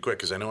theaters pretty quick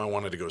because I know I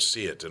wanted to go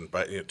see it, and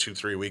by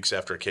 2-3 weeks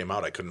after it came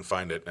out, I couldn't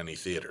find it in any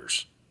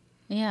theaters.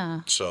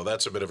 Yeah. So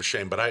that's a bit of a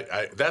shame. But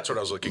I that's what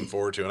I was looking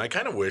forward to, and I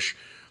kind of wish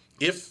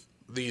if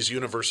these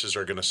universes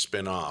are going to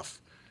spin off,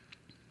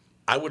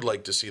 I would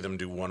like to see them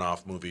do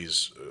one-off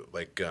movies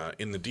like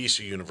in the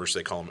DC universe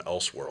they call them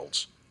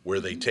Elseworlds, where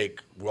they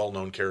take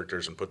well-known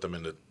characters and put them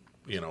into,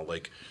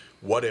 like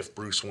what if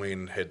Bruce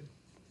Wayne had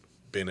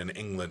been in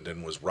England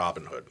and was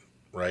Robin Hood,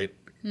 right?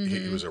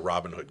 He was a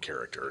Robin Hood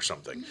character or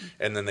something,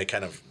 and then they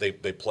kind of they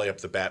play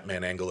up the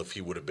Batman angle if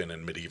he would have been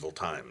in medieval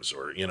times,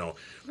 or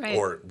Right.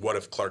 or what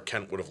if Clark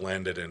Kent would have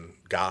landed in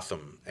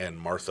Gotham and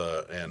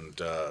Martha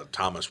and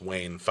Thomas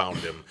Wayne found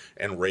him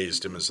and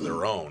raised him as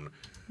their own,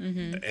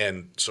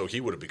 and so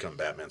he would have become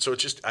Batman. So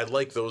it's just I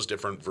like those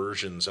different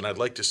versions, and I'd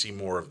like to see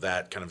more of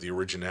that kind of the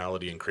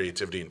originality and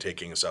creativity and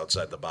taking us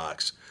outside the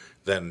box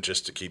than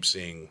just to keep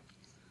seeing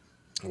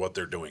what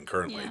they're doing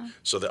currently. Yeah.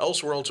 So the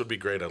Elseworlds would be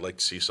great. I'd like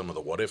to see some of the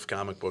What If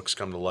comic books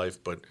come to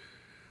life, but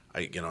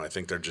I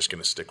think they're just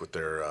going to stick with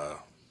their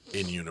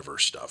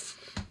in-universe stuff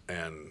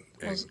and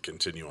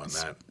continue on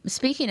that.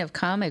 Speaking of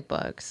comic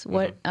books,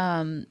 what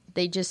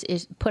they just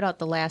put out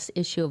the last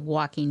issue of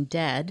Walking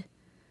Dead,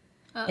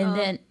 and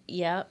then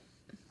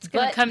It's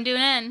going to come to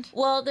an end.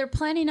 Well, they're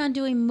planning on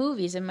doing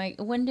movies.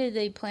 When did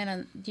they plan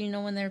on? Do you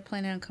know when they're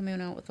planning on coming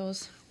out with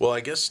those? Well,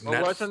 I guess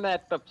wasn't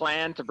that the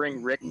plan to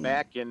bring Rick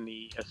back in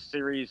a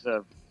series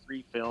of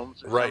 3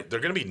 films? Right, they're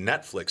going to be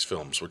Netflix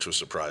films, which was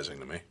surprising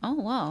to me. Oh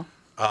wow!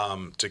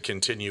 To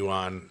continue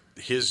on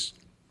his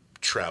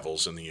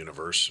travels in the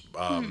universe.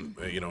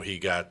 He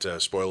got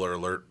spoiler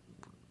alert.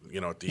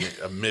 At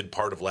the mid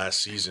part of last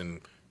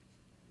season,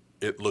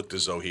 it looked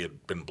as though he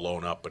had been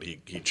blown up, but he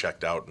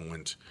checked out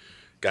and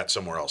got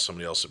somewhere else.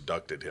 Somebody else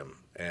abducted him.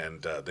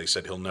 And they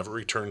said he'll never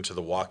return to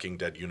the Walking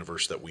Dead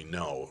universe that we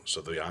know.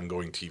 So the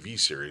ongoing TV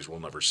series, we'll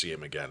never see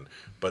him again.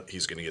 But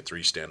he's going to get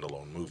 3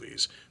 standalone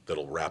movies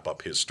that'll wrap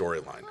up his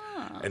storyline.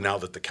 And now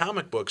that the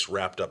comic books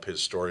wrapped up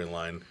his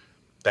storyline,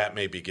 that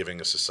may be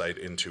giving us a sight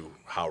into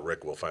how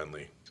Rick will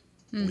finally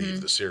leave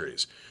the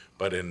series.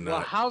 But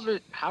how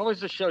is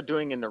the show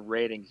doing in the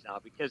ratings now?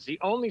 Because the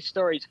only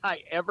stories I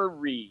ever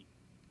read,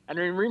 and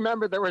I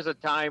remember there was a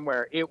time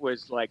where it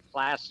was like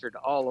plastered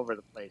all over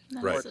the place.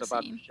 Right. It's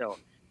about the show.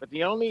 But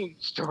the only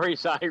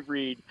stories I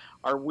read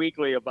are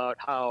weekly about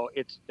how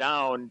it's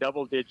down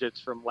double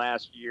digits from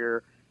last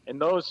year.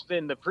 And those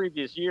in the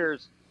previous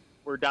years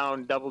were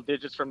down double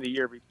digits from the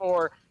year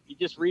before. You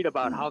just read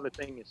about how the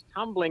thing is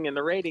tumbling in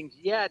the ratings,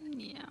 yet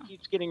it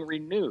keeps getting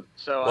renewed.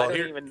 So I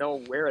don't even know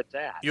where it's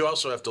at. You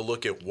also have to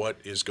look at what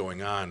is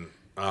going on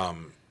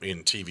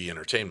in TV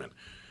entertainment.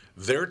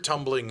 Their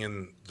tumbling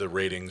in the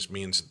ratings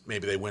means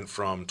maybe they went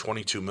from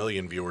 22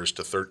 million viewers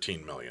to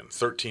 13 million.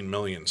 13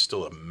 million is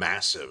still a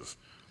massive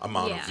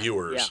amount of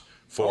viewers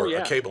for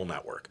a cable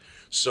network.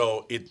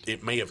 So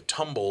it may have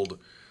tumbled,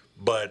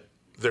 but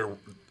it's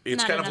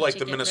Not kind of enough like to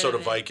the get Minnesota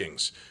rid of it.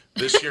 Vikings.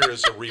 This year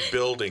is a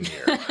rebuilding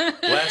year.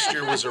 Last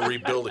year was a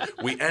rebuilding.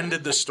 We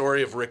ended the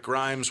story of Rick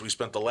Grimes. We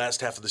spent the last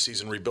half of the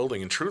season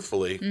rebuilding. And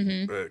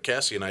truthfully,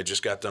 Cassie and I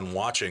just got done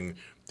watching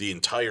the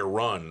entire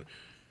run.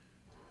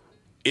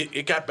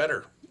 It got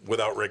better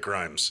without Rick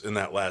Grimes in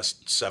that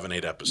last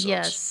 7-8 episodes.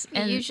 Yes,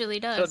 It usually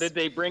does. So did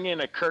they bring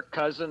in a Kirk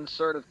Cousins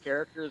sort of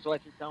character is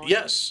what you're telling me?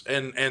 Yes,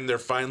 and they're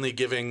finally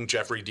giving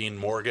Jeffrey Dean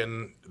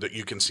Morgan that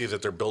you can see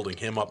that they're building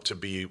him up to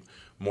be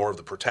more of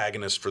the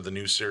protagonist for the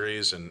new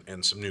series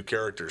and some new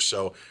characters.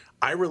 So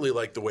I really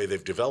like the way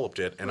they've developed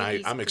it, and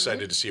I'm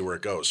excited to see where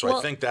it goes. So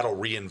I think that'll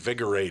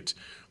reinvigorate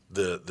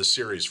the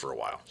series for a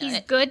while. He's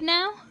good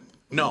now?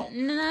 No,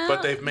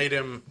 but they've made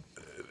him.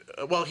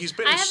 Well, he's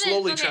been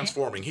slowly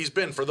transforming. He's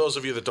been, for those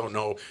of you that don't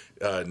know,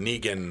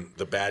 Negan,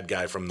 the bad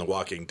guy from The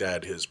Walking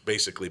Dead, has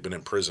basically been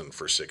in prison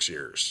for 6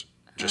 years,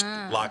 just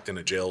locked in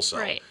a jail cell.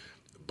 Right.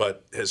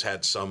 But has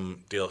had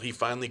some deal. He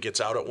finally gets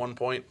out at one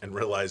point and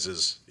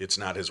realizes it's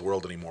not his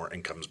world anymore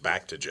and comes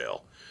back to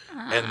jail.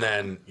 And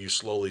then you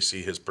slowly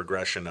see his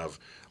progression of,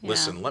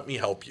 listen, let me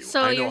help you.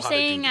 So I know you're how to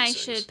do saying I these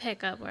should things.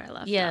 pick up where I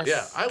left Yes. off?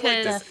 Yeah, I like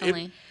this.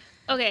 Definitely.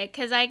 Okay,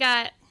 because I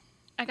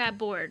got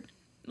bored.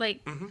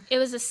 Like, it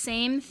was the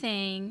same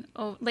thing.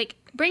 Oh, like,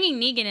 bringing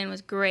Negan in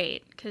was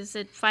great because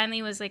it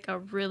finally was, like, a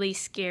really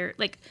scary...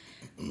 Like,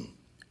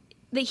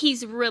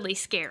 he's really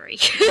scary.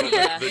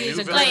 Yeah, The he's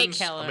new a villains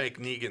great killer. make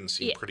Negan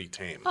seem pretty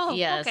tame. Oh,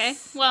 Yes. okay.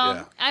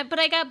 Well, Yeah. but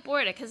I got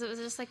bored because it was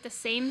just like the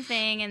same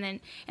thing, and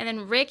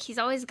then Rick, he's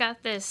always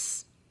got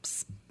this.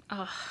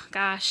 Oh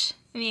gosh,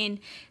 I mean,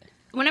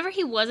 whenever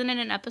he wasn't in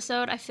an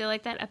episode, I feel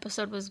like that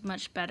episode was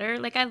much better.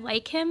 Like I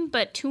like him,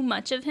 but too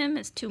much of him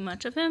is too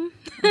much of him.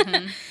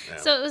 Yeah.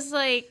 So it was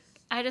like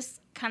I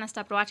just kind of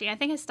stopped watching. I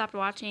think I stopped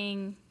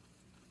watching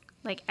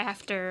like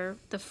after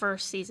the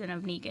first season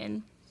of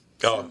Negan.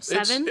 Oh,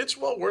 So, 7? it's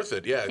well worth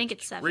it. Yeah, I think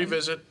it's 7.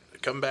 Revisit,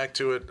 come back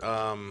to it.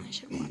 I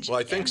should watch Well,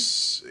 I it think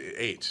again.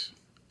 8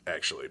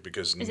 actually,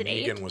 because Is it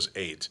Negan 8? was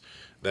 8.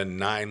 Then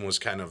 9 was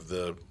kind of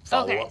the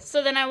follow Okay, up.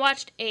 so then I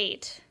watched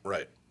 8,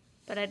 Right.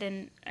 but I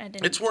didn't.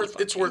 It's keep worth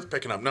watching.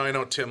 picking up. Now I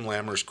know Tim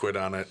Lammers quit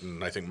on it,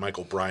 and I think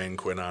Michael Bryan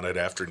quit on it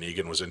after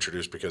Negan was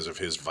introduced because of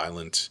his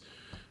violent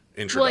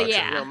introduction.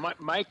 yeah. You know,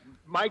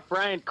 Mike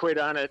Bryan quit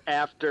on it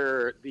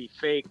after the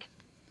fake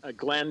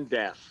Glenn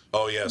death.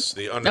 Oh yes,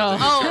 the under.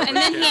 Oh, and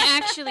then he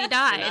actually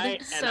died.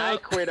 And I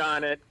quit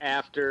on it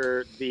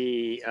after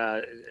the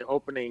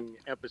opening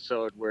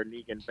episode where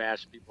Negan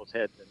bashed people's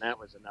heads, and that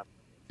was enough.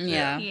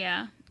 Yeah.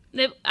 Yeah.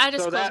 I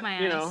just So close that, my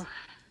eyes. you know,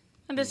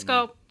 I just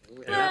go.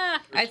 Ah.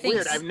 I think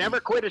weird. I've never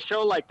quit a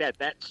show like that.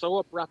 That so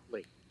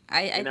abruptly.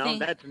 I You know, think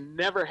that's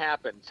never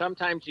happened.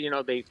 Sometimes, you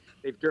know, they've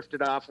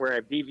drifted off where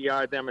I've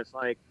DVR'd them. It's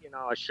like, you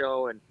know, a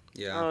show and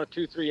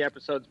 2-3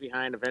 episodes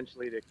behind.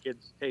 Eventually the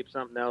kids tape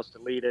something else,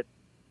 delete it.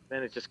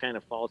 Then it just kind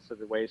of falls to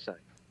the wayside.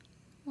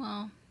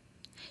 Well,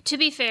 to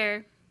be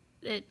fair,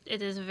 it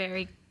is a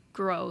very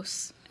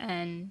gross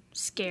and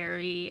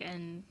scary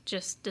and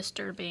just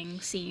disturbing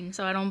scene,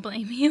 so I don't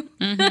blame you.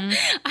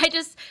 I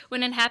just,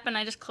 when it happened,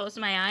 I just closed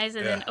my eyes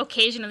and then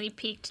occasionally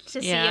peeked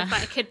to see if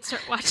I could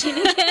start watching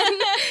again,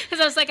 because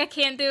I was like, I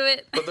can't do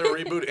it. But they're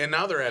reboot, and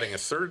now they're adding a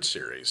third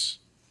series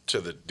to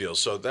the deal.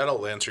 So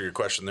that'll answer your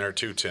question there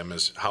too, Tim.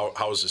 Is how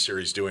is the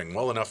series doing?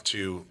 Well enough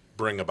to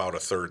bring about a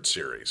third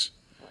series.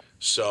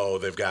 So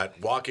they've got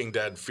Walking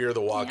Dead, Fear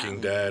the Walking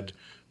Dead.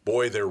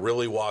 Boy, they're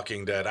really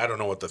Walking Dead. I don't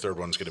know what the third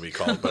one's going to be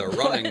called. But They're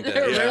running dead.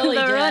 really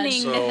They're dead.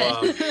 running.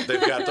 So they've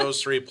got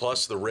those 3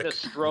 plus the Rick. The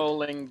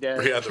strolling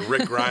dead. Yeah, the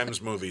Rick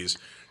Grimes movies.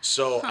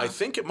 So I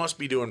think it must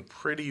be doing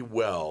pretty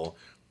well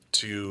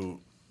to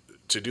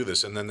do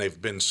this. And then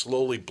they've been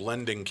slowly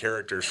blending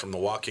characters from The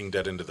Walking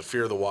Dead into the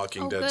Fear the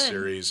Walking Dead good.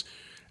 series,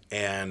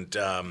 and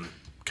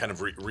kind of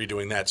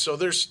redoing that. So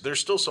there's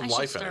still some I should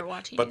life in start it.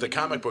 watching But it the again.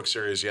 comic book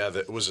series,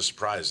 it was a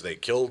surprise. They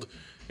killed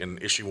in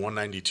issue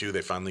 192.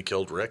 They finally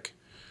killed Rick,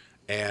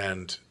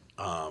 and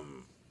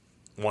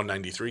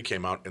 193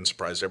 came out and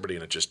surprised everybody,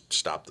 and it just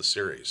stopped the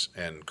series.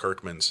 And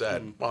Kirkman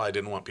said, well, I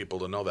didn't want people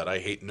to know that. I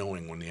hate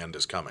knowing when the end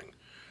is coming.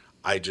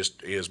 As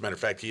a matter of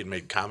fact, he had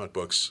made comic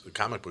book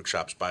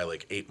shops buy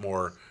like 8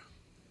 more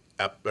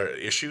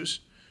issues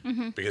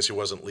because he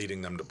wasn't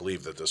leading them to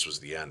believe that this was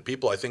the end.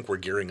 People, I think, were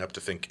gearing up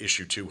to think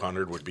issue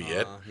 200 would be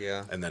it.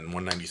 Yeah. And then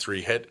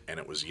 193 hit, and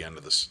it was the end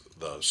of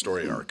the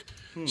story arc.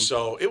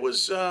 So it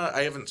was.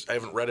 I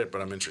haven't read it,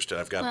 but I'm interested.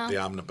 I've got the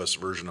omnibus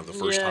version of the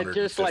first 150.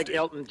 Just like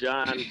Elton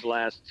John's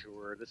last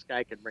tour. This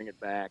guy could bring it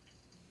back.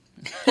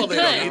 Well, they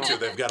don't need to.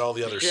 They've got all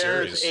the other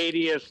Cher's series.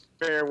 80th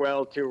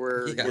farewell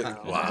tour. Yeah. You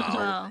know. Wow,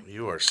 Well,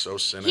 you are so he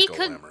cynical,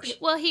 could. Lammers.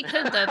 Well, he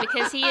could though,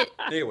 because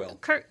They will.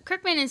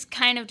 Kirkman is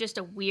kind of just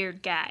a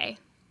weird guy.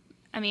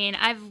 I mean,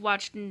 I've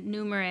watched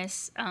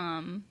numerous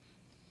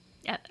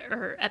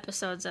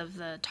episodes of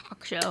the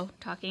talk show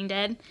Talking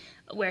Dead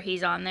where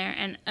he's on there,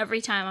 and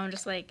every time I'm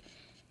just like,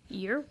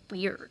 you're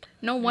weird.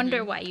 No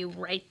wonder why you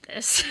write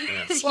this.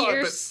 Well,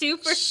 You're but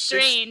super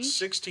strange.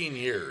 16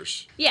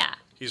 years. Yeah.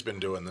 He's been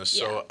doing this.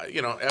 So,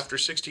 after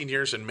 16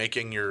 years and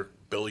making your $1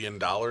 billion,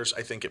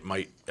 I think it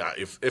might,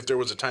 if there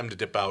was a time to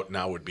dip out,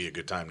 now would be a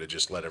good time to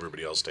just let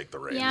everybody else take the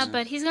reins. Yeah,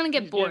 but he's going to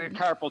get bored.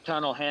 Carpal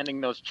tunnel handing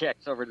those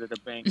checks over to the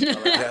bank.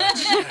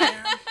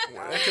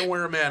 That can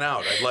wear a man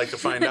out. I'd like to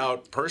find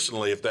out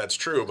personally if that's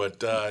true, but,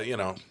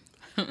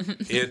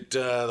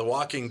 The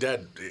Walking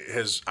Dead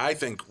has, I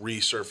think,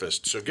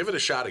 resurfaced. So give it a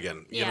shot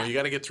again. Yeah. You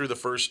got to get through the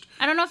first.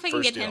 I don't know if I can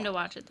first get him deal. to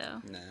watch it,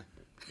 though. Nah.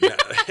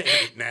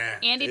 Nah.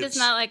 Andy does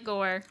not like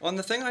gore. Well, and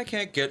the thing I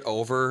can't get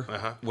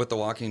over with The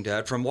Walking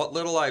Dead, from what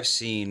little I've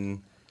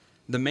seen,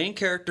 the main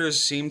characters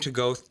seem to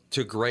go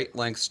to great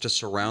lengths to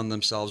surround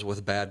themselves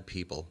with bad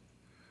people,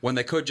 when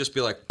they could just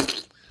be like,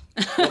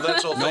 Well,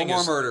 that's the whole no thing more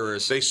is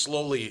murderers. They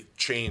slowly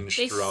change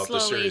They throughout the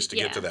slowly- series to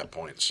get to that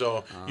point.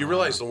 So you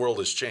realize the world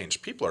has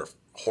changed. People are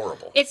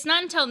horrible. It's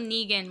not until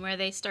Negan where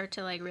they start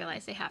to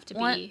realize they have to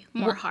be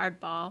more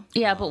hardball.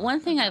 Yeah, but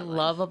one thing I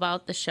love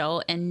about the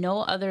show, and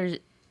no other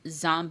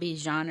zombie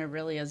genre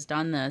really has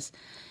done this,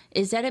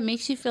 is that it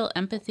makes you feel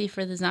empathy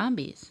for the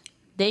zombies.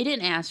 They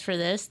didn't ask for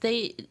this.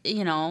 I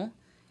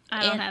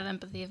don't have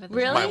empathy for this.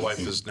 Really? My wife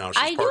is now.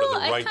 She's I part do. of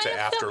the I Right to kind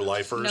of felt-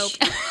 Afterlifers.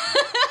 Nope.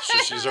 So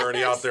she's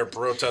already out there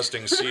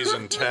protesting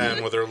season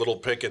 10 with her little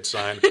picket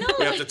sign.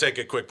 We have to take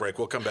a quick break.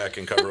 We'll come back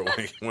and cover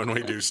it when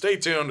we do. Stay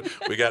tuned.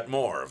 We got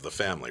more of The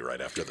Family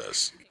right after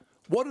this.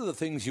 What are the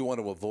things you want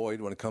to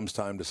avoid when it comes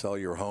time to sell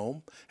your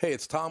home? Hey,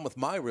 it's Tom with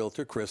my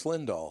realtor, Chris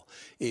Lindahl.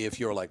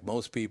 If you're like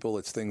most people,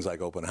 it's things like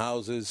open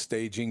houses,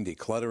 staging,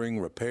 decluttering,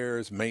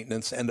 repairs,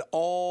 maintenance, and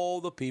all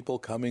the people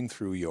coming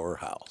through your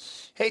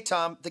house. Hey,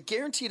 Tom, the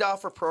Guaranteed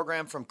Offer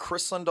program from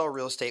Chris Lindahl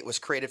Real Estate was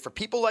created for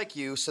people like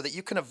you so that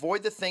you can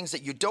avoid the things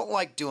that you don't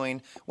like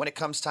doing when it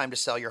comes time to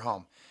sell your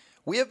home.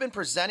 We have been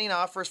presenting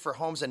offers for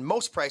homes in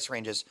most price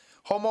ranges.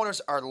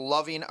 Homeowners are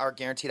loving our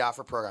Guaranteed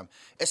Offer program,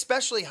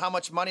 especially how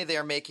much money they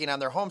are making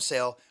on their home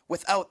sale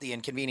without the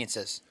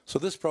inconveniences. So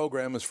this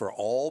program is for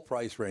all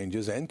price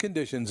ranges and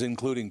conditions,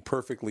 including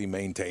perfectly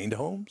maintained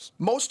homes?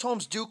 Most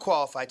homes do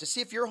qualify. To see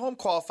if your home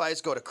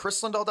qualifies, go to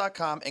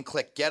chrislindahl.com and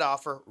click Get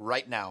Offer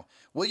right now.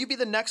 Will you be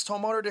the next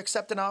homeowner to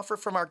accept an offer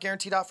from our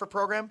Guaranteed Offer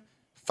program?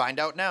 Find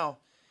out now.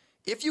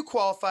 If you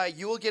qualify,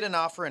 you will get an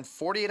offer in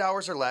 48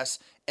 hours or less,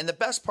 and the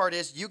best part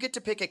is you get to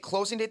pick a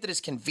closing date that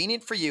is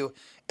convenient for you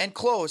and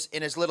close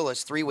in as little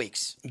as 3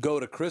 weeks. Go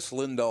to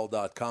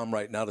chrislindahl.com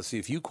right now to see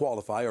if you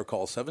qualify or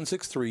call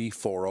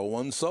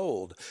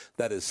 763-401-SOLD.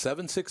 That is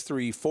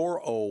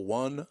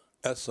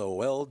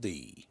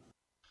 763-401-SOLD.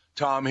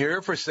 Tom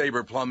here for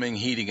Sabre Plumbing,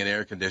 Heating, and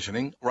Air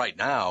Conditioning. Right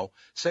now,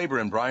 Sabre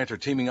and Bryant are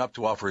teaming up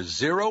to offer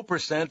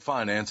 0%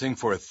 financing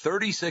for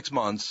 36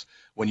 months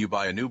when you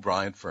buy a new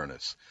Bryant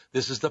furnace.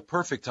 This is the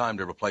perfect time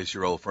to replace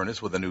your old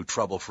furnace with a new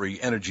trouble-free,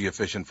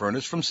 energy-efficient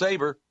furnace from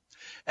Sabre.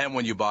 And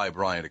when you buy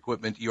Bryant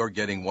equipment, you're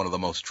getting one of the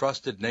most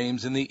trusted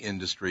names in the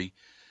industry.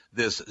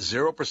 This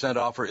 0%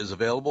 offer is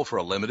available for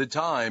a limited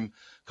time.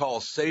 Call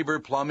Sabre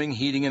Plumbing,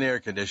 Heating, and Air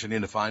Conditioning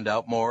to find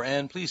out more,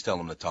 and please tell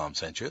them that Tom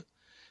sent you.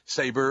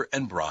 Sabre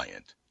and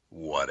Bryant,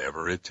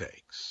 whatever it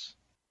takes.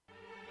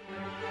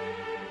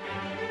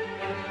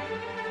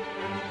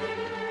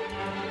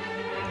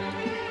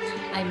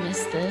 I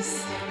miss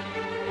this.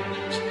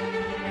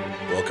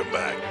 Welcome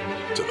back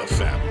to the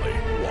Family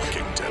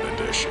Walking Dead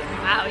edition.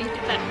 Wow, you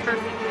did that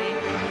perfectly.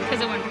 Because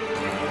it went...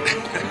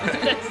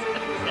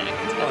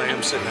 Well, I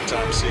am sitting in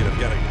Tom's seat. I've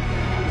got to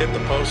hit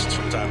the posts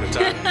from time to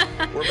time.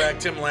 We're back.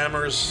 Tim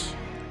Lammers,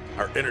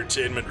 our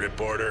entertainment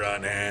reporter,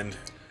 on hand.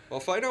 Well,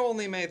 Fido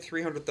only made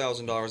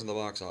 $300,000 in the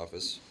box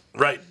office.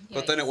 Right.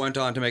 But then it went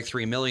on to make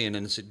 $3 million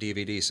in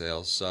DVD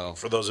sales. So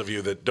for those of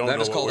you that don't know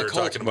what we were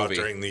talking about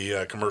during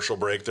the commercial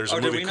break, there's a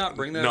movie. Did we not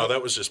bring that No, up?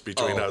 that was just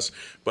between us.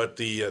 But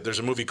there's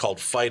a movie called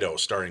Fido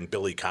starring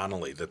Billy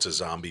Connolly that's a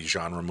zombie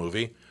genre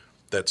movie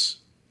that's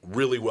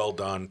really well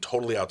done,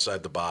 totally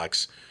outside the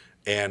box,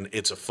 and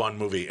it's a fun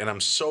movie. And I'm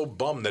so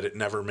bummed that it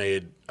never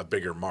made a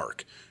bigger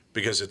mark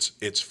because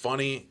it's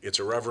funny, it's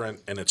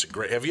irreverent, and it's a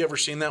great. Have you ever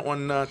seen that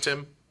one,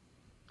 Tim?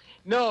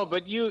 No,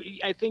 but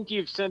I think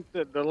you've sent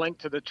the link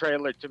to the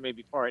trailer to me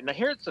before. Now,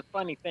 here's the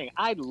funny thing.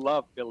 I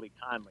love Billy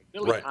Connolly.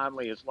 Billy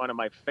Connolly is one of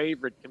my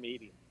favorite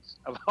comedians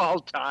of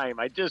all time.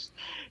 I just,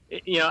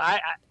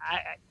 I'm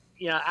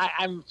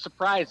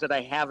surprised that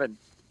I haven't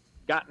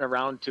gotten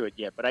around to it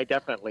yet, but I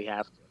definitely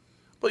have to.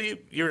 Well,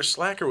 you're a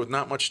slacker with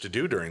not much to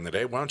do during the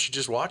day. Why don't you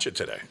just watch it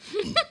today?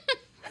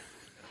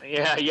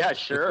 Yeah,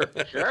 sure.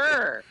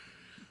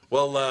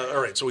 Well, all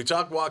right, so we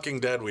talked Walking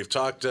Dead. We've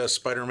talked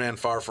Spider-Man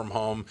Far From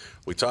Home.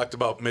 We talked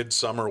about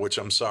Midsommar, which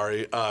I'm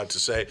sorry to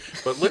say.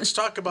 But let's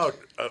talk about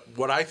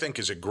what I think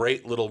is a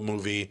great little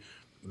movie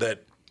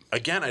that,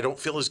 again, I don't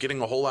feel is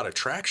getting a whole lot of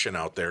traction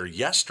out there.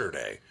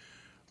 Yesterday,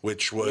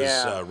 which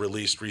was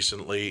released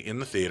recently in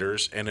the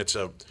theaters. And it's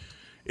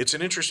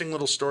an interesting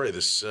little story.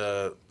 This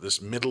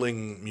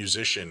middling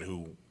musician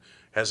who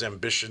has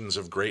ambitions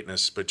of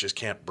greatness but just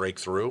can't break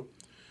through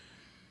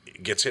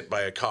gets hit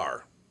by a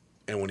car.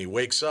 And when he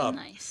wakes up,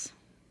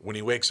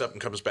 and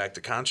comes back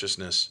to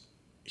consciousness,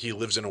 he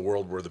lives in a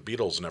world where the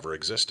Beatles never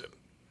existed.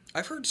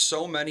 I've heard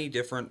so many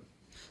different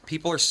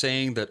people are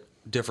saying that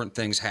different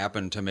things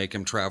happen to make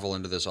him travel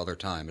into this other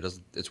time.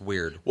 It's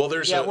weird. Well,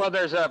 there's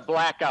a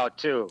blackout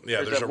too.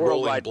 Yeah, there's a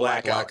rolling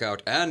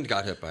blackout and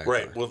got hit by a car.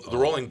 Right. Well, the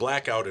rolling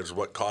blackout is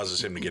what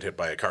causes him to get hit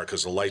by a car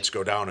because the lights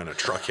go down and a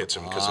truck hits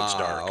him because it's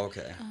dark.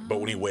 Okay. But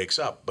when he wakes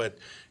up,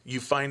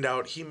 you find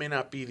out he may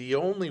not be the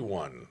only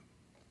one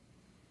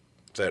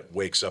that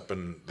wakes up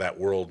in that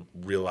world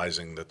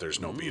realizing that there's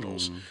no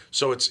Beatles.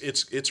 So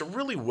it's a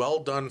really well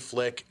done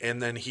flick,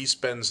 and then he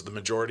spends the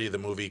majority of the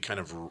movie kind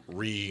of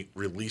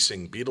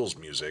releasing Beatles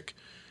music,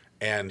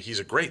 and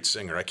he's a great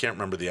singer. I can't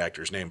remember the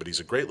actor's name, but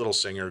he's a great little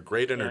singer,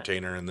 great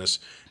entertainer in this.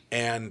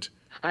 And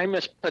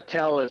Hamish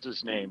Patel is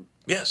his name.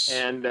 Yes.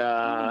 And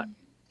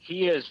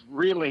he is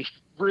really,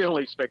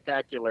 really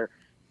spectacular.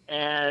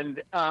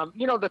 And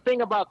the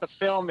thing about the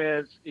film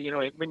is,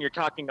 when you're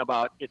talking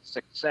about its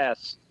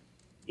success,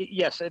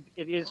 yes, it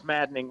is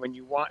maddening when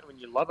you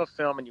love a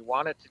film and you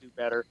want it to do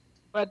better.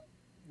 But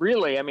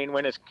really, I mean,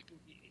 when it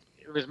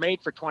was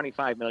made for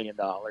 $25 million,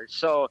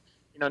 so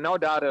no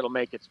doubt it'll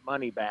make its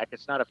money back.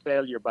 It's not a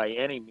failure by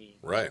any means.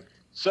 Right.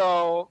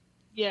 So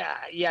yeah,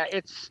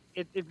 it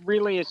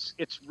really is.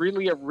 It's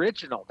really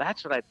original.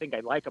 That's what I think I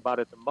like about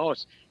it the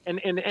most.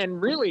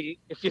 And really,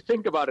 if you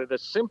think about it, a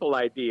simple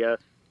idea,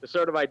 the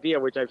sort of idea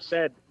which I've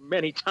said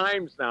many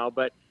times now,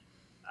 but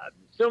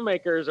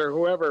filmmakers or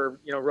whoever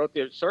wrote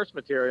the source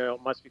material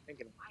must be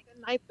thinking, why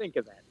didn't I think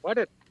of that? What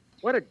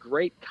a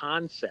great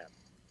concept.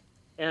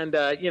 And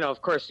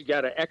of course, you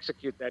got to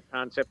execute that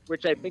concept,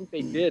 which I think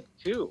they did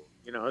too.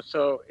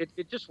 So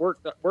it just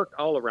worked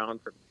all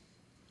around for me.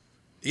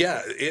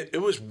 Yeah,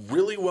 it was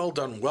really well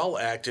done, well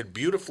acted,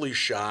 beautifully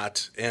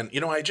shot. And,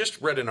 I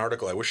just read an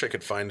article, I wish I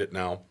could find it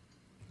now,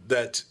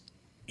 that,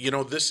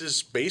 this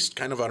is based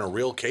kind of on a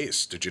real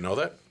case. Did you know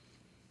that?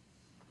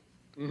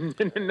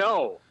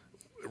 No.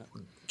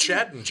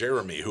 Chad and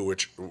Jeremy, who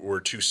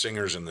were two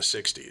singers in the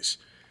 60s,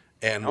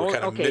 and were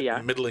kind of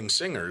middling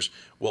singers.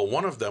 Well,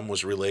 one of them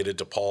was related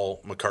to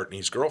Paul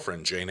McCartney's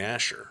girlfriend, Jane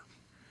Asher.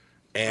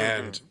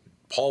 And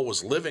Paul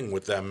was living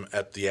with them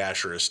at the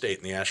Asher estate,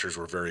 and the Ashers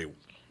were very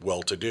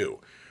well-to-do.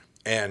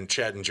 And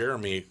Chad and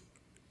Jeremy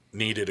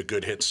needed a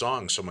good hit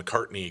song, so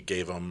McCartney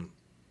gave them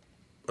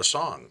a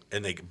song,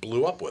 and they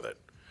blew up with it.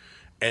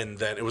 And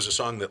then it was a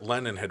song that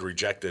Lennon had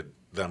rejected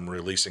them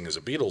releasing as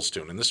a Beatles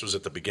tune, and this was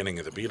at the beginning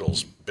of the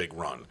Beatles' big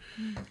run.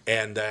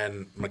 And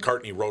then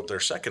McCartney wrote their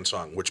second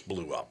song, which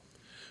blew up.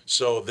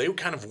 So they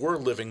kind of were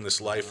living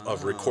this life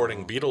of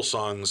recording Beatles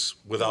songs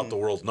without the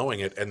world knowing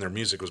it, and their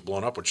music was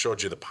blown up, which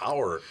showed you the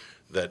power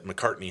that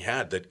McCartney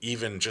had, that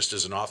even just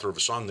as an author of a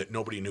song that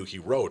nobody knew he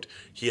wrote,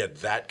 he had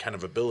that kind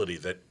of ability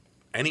that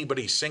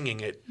anybody singing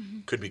it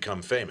could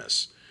become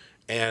famous.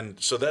 And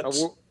so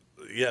that's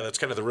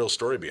kind of the real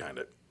story behind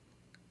it.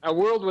 A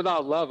World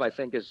Without Love, I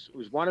think,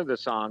 was one of the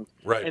songs.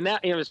 Right. And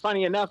that, it was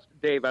funny enough,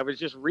 Dave, I was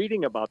just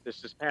reading about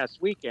this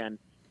past weekend,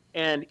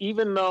 and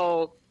even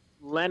though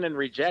Lennon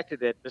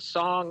rejected it, the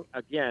song,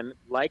 again,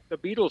 like the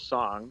Beatles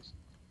songs,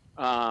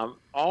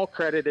 all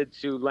credited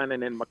to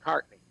Lennon and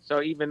McCartney.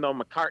 So even though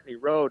McCartney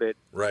wrote it,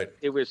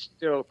 it was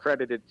still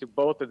credited to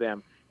both of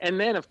them. And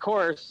then, of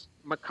course,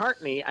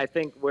 McCartney, I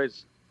think,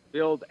 was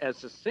billed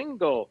as a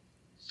single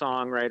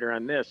songwriter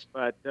on this,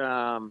 but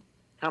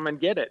Come and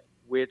Get It,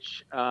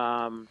 which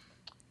Badfinger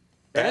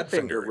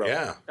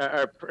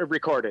wrote,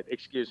 recorded,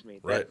 excuse me,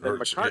 that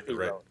McCartney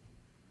wrote.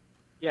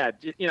 Yeah,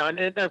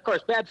 and of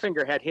course,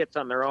 Badfinger had hits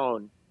on their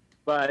own,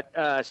 but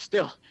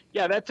still,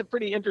 that's a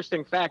pretty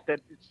interesting fact.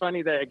 That it's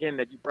funny that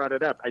you brought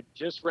it up. I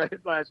just read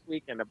it last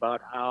weekend about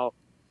how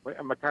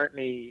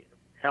McCartney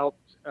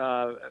helped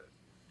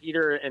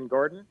Peter and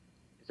Gordon.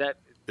 Is that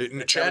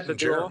Chad and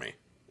Jeremy?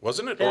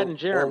 Wasn't it? Chad and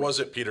Jeremy. Or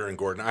was it Peter and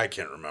Gordon? I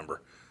can't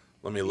remember.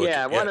 Let me look.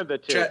 Yeah, one of the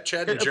two.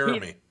 Chad and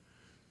Jeremy.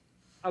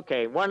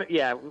 Okay, one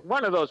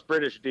of those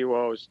British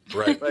duos,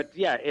 right? But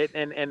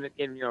and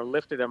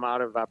lifted them out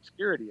of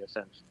obscurity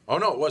essentially. Oh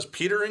no, it was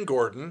Peter and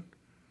Gordon.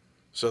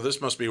 So this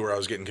must be where I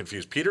was getting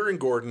confused. Peter and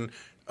Gordon,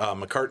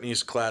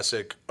 McCartney's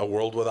classic "A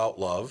World Without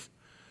Love."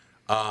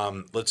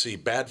 Let's see,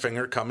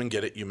 Badfinger, Come and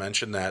Get It. You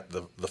mentioned that.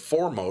 The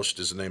Foremost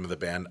is the name of the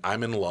band.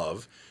 I'm in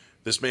Love.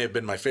 This may have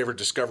been my favorite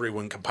discovery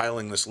when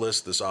compiling this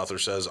list. This author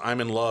says,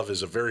 "I'm in Love"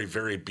 is a very,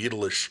 very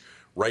Beatlish,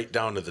 right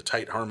down to the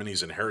tight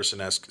harmonies and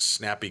Harrison-esque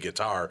snappy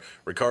guitar.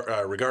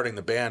 Regarding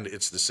the band,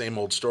 it's the same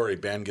old story.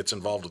 Band gets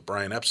involved with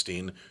Brian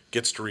Epstein,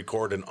 gets to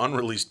record an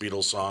unreleased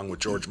Beatles song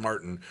with George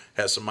Martin,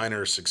 has some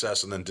minor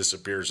success, and then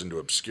disappears into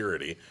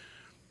obscurity.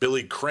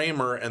 Billy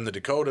Kramer and the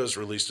Dakotas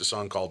released a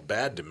song called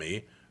Bad to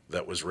Me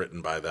that was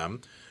written by them.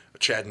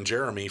 Chad and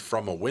Jeremy,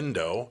 From a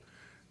Window.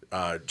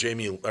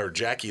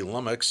 Jackie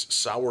Lummox,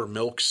 Sour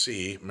Milk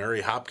Sea.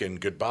 Mary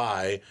Hopkin,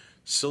 Goodbye.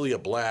 Celia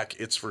Black,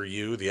 It's For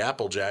You. The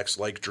Applejacks,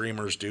 Like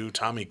Dreamers Do.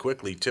 Tommy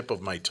Quickly, Tip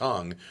of My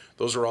Tongue.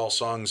 Those are all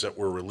songs that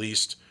were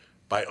released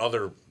by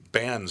other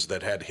bands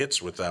that had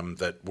hits with them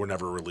that were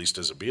never released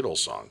as a Beatles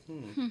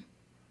song.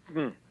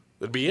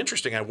 It'd be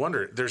interesting. I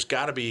wonder, there's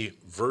got to be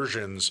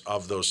versions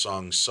of those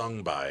songs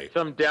sung by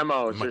some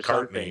demos McCartney. Or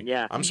something.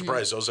 Yeah, I'm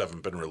surprised those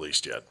haven't been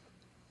released yet.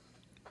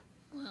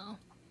 Well,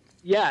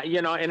 yeah,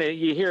 and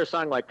you hear a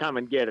song like "Come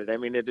and Get It." I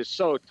mean, it is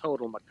so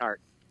total McCartney.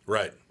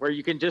 Right. Where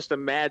you can just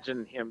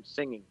imagine him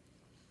singing,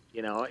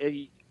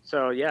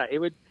 so yeah, it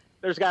would.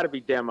 There's got to be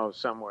demos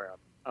somewhere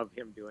of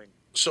him doing.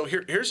 So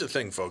here's the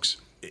thing,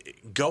 folks.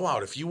 Go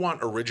out if you want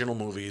original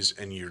movies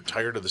and you're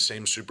tired of the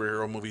same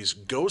superhero movies.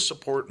 Go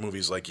support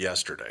movies like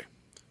Yesterday,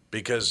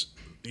 because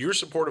your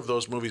support of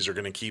those movies are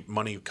going to keep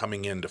money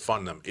coming in to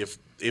fund them.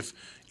 If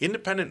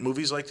independent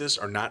movies like this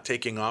are not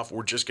taking off,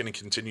 we're just going to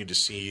continue to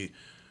see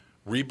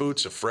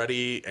reboots of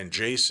Freddy and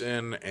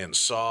Jason and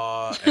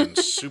Saw and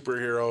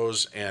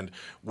superheroes, and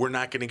we're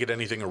not going to get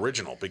anything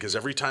original, because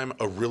every time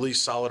a really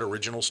solid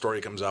original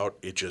story comes out,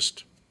 it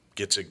just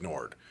gets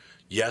ignored.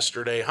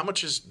 Yesterday, how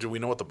much do we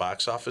know what the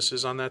box office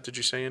is on that? Did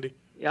you say, Andy?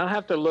 Yeah, I'll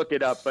have to look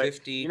it up, but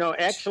 52,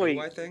 actually,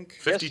 I think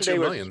 52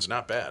 million's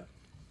not bad.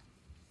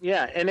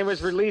 Yeah, and it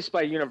was released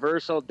by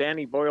Universal.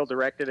 Danny Boyle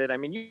directed it. I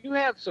mean, you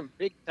have some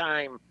big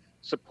time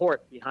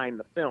support behind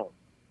the film.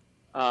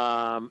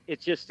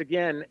 It's just,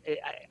 again,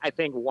 I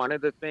think one of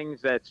the things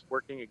that's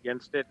working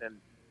against it, and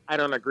I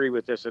don't agree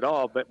with this at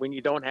all, but when you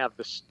don't have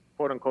the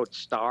quote unquote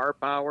star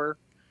power,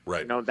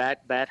 right?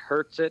 That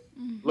hurts it.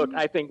 Mm-hmm. Look,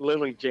 I think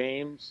Lily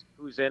James,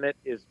 who's in it,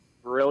 is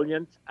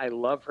brilliant. I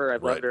love her.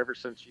 I've loved her ever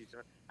since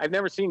I've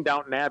never seen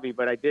Downton Abbey,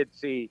 but I did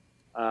see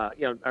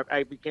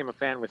I became a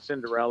fan with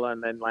Cinderella,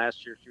 and then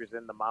last year she was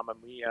in the Mamma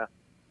Mia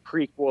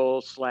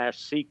prequel /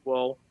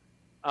 sequel.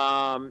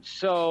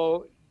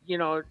 So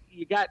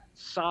you got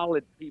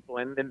solid people,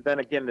 and then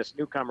again this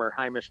newcomer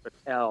Hamish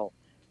Patel.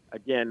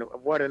 Again,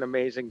 what an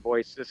amazing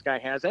voice this guy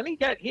has, and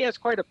he has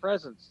quite a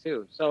presence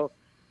too. So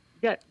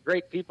you got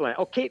great people.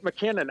 Kate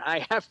McKinnon,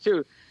 I have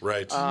to.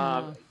 Right.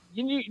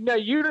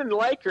 You didn't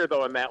like her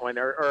though in that one,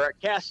 or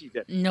Cassie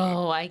did.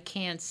 No, I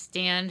can't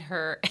stand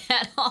her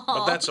at all.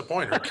 But that's the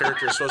point. Her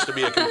character is supposed to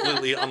be a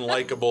completely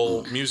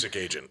unlikable music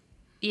agent.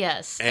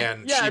 Yes.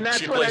 And and that's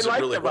she what plays I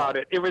liked it really about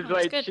well. it. It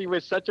was she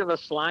was such of a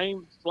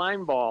slime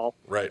ball.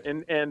 Right.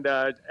 And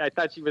I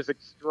thought she was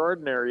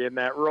extraordinary in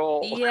that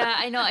role. Yeah,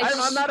 I know.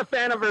 I'm not a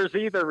fan of hers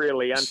either,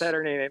 really, on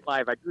Saturday Night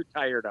Live. I grew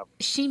tired of her.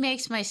 She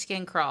makes my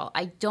skin crawl.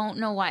 I don't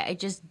know why. I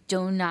just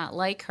do not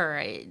like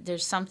her.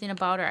 There's something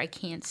about her I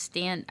can't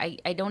stand.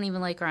 I don't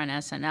even like her on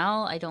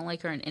SNL. I don't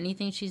like her in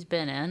anything she's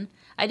been in.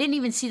 I didn't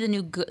even see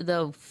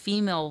the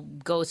female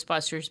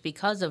Ghostbusters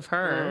because of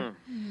her.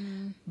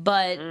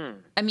 But,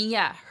 I mean,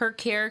 yeah, her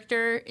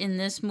character in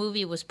this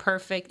movie was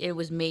perfect. It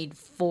was made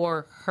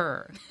for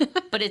her.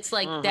 But it's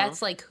like,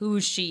 that's like who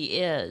she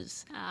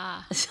is.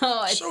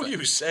 So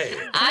you say.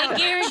 I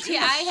guarantee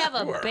I have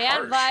a You are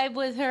bad harsh. vibe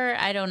with her.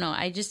 I don't know.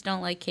 I just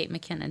don't like Kate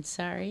McKinnon.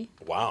 Sorry.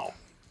 Wow.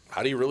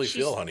 How do you really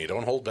feel, honey?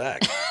 Don't hold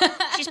back.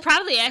 She's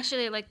probably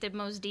actually like the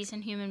most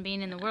decent human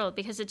being in the world,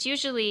 because it's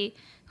usually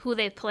who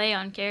they play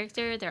on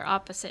character, they're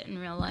opposite in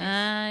real life.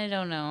 I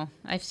don't know.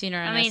 I've seen her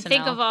on SNL.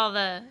 Think of all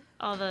the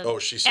Oh,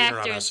 she's seen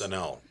actors. her on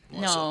SNL.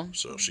 No.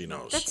 So she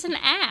knows. That's an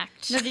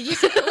act. No, did you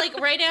see it, like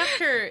right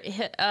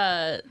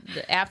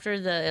after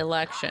the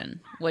election?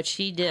 What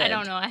she did? I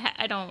don't know.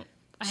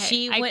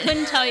 I went-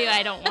 couldn't tell you.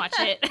 I don't watch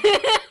it.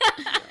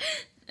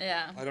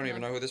 Yeah. I don't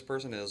even know who this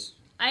person is.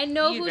 I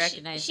know You'd who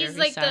recognize her she's if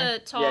you like saw her. the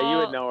tall. Yeah, you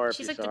would know her if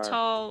She's you like the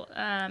saw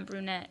her. tall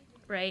brunette,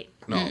 right?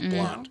 No,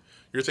 blonde.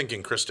 You're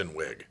thinking Kristen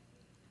Wiig.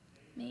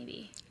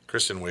 Maybe.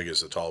 Kristen Wiig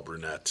is the tall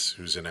brunette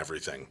who's in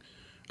everything.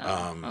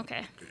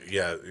 Okay.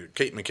 Yeah,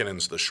 Kate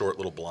McKinnon's the short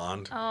little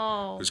blonde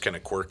Oh. who's kind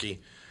of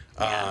quirky.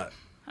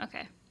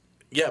 Okay.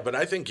 Yeah, but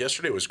I think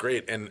yesterday was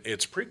great, and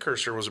its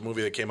precursor was a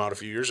movie that came out a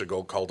few years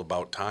ago called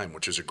About Time,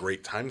 which is a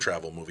great time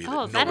travel movie.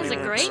 Oh, that that nobody is a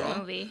really great saw,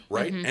 movie.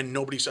 right? And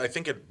nobody saw. I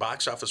think at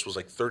box office was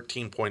like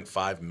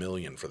 $13.5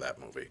 million for that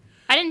movie,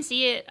 I didn't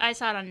see it. I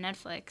saw it on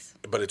Netflix,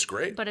 but it's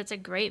great. but it's a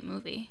great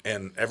movie.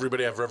 And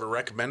everybody I've ever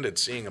recommended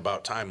seeing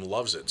About Time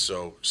loves it.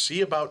 So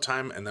see About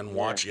Time and then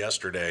watch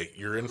Yesterday.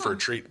 You're in for a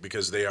treat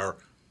because they are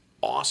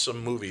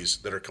awesome movies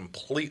that are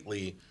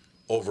completely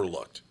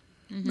overlooked.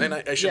 And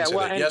I shouldn't say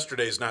that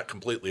Yesterday is not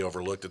completely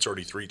overlooked. It's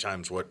already 3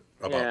 times what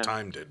About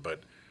Time did.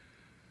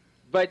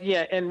 But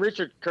yeah, and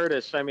Richard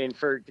Curtis, I mean,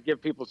 to give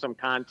people some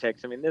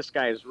context, I mean, this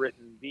guy has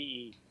written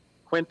the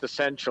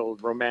quintessential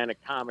romantic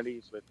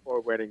comedies with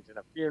 4 Weddings and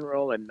a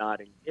Funeral and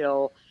Notting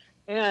Hill.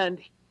 And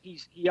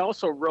he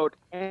also wrote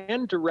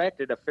and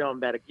directed a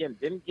film that, again,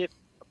 didn't get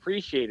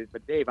appreciated.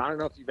 But Dave, I don't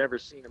know if you've ever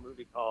seen a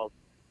movie called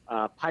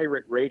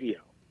Pirate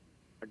Radio,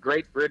 a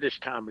great British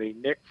comedy.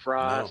 Nick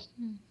Frost,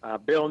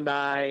 Bill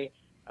Nye,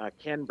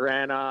 Ken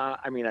Branagh.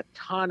 I mean, a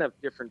ton of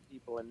different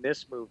people in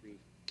this movie.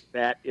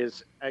 That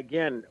is,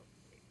 again,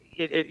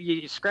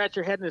 you scratch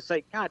your head and it's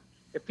like, God,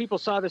 if people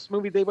saw this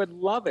movie, they would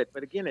love it.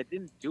 But again, it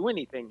didn't do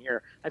anything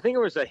here. I think it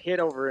was a hit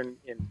over in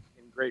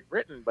Great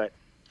Britain, but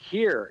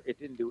here it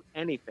didn't do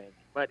anything.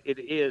 But it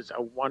is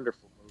a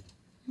wonderful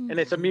movie. And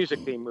it's a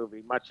music-themed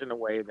movie, much in the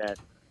way that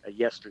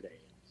Yesterday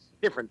is.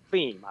 Different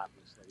theme,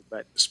 obviously.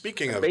 But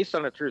Speaking of based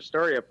on a true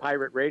story of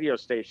pirate radio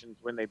stations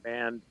when they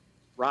banned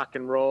rock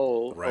and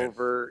roll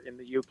over in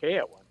the UK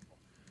at one point.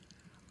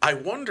 I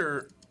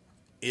wonder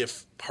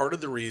if part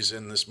of the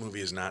reason this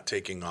movie is not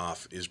taking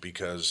off is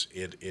because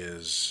it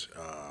is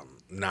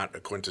not a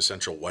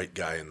quintessential white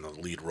guy in the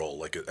lead role.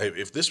 Like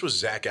if this was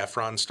Zac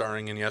Efron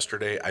starring in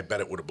Yesterday, I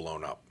bet it would have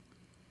blown up.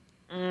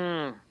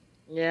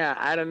 Yeah,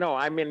 I don't know.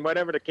 I mean,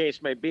 whatever the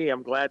case may be,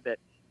 I'm glad that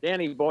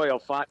Danny Boyle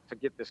fought to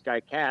get this guy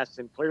cast,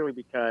 and clearly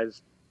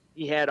because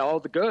he had all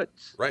the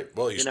goods. Right.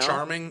 Well, he's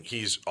charming,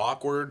 he's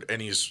awkward,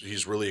 and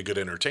he's really a good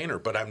entertainer.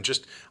 But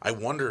I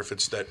wonder if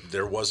it's that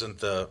there wasn't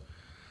the,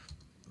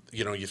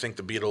 you think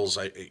the Beatles,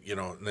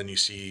 and then you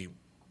see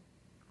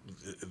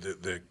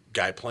the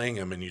guy playing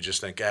him, and you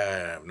just think, I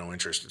have no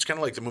interest. It's kind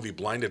of like the movie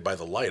Blinded by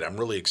the Light. I'm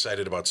really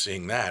excited about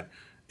seeing that.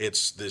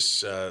 It's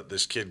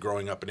this kid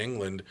growing up in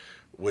England.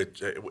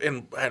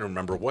 And I don't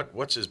remember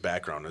what's his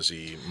background. Is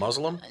he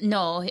Muslim?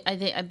 No,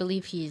 I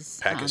believe he's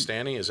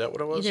Pakistani. Is that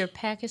what it was? Either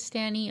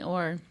Pakistani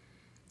or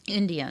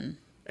Indian.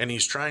 And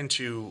he's trying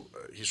to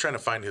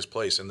find his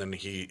place, and then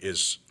he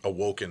is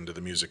awoken to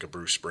the music of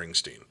Bruce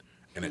Springsteen,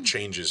 and it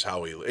changes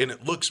how and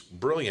it looks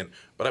brilliant.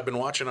 But I've been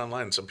watching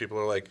online, and some people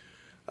are like,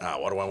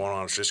 what do I want to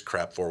watch this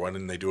crap for? Why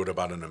didn't they do it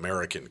about an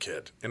American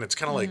kid? And it's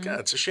kind of like,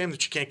 it's a shame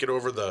that you can't get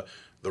over the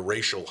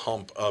racial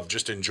hump of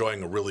just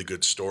enjoying a really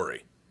good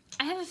story.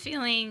 I have a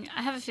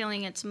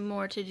feeling it's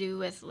more to do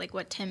with like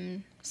what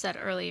Tim said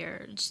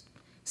earlier, just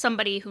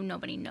somebody who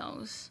nobody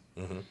knows,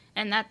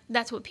 and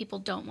that's what people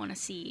don't want to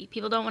see.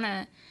 People don't want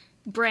to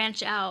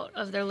branch out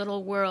of their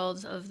little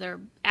worlds of their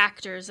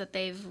actors that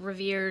they've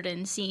revered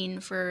and seen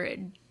for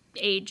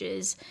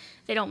ages.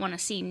 They don't want to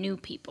see new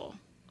people.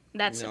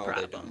 That's the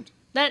problem.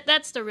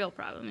 That's the real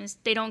problem, is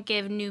they don't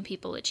give new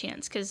people a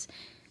chance because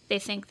they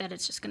think that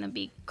it's just going to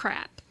be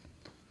crap.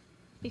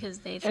 Because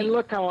they think, and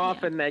look how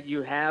often that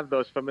you have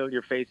those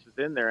familiar faces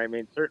in there. I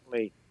mean,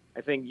 certainly,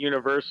 I think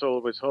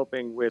Universal was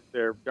hoping with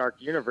their Dark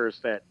Universe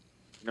that,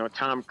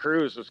 Tom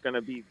Cruise was going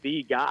to be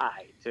the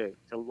guy to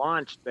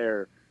launch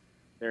their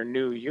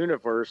new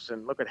universe.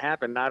 And look what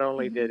happened. Not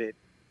only did it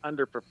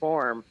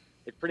underperform,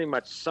 it pretty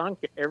much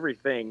sunk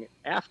everything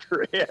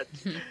after it.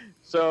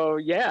 So,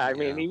 I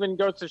mean, even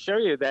goes to show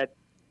you that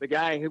the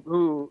guy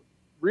who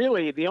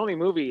really, the only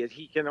movie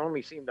he can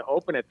only seem to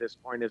open at this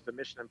point is the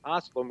Mission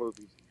Impossible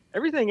movies.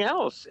 Everything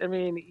else, I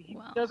mean, he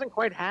doesn't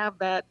quite have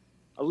that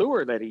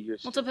allure that he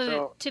used to.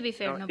 Well, to be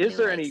fair, nobody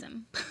likes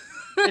him.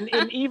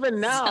 and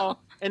even now,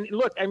 and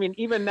look, I mean,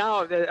 even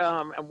now,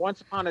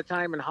 Once Upon a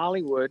Time in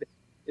Hollywood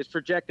is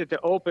projected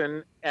to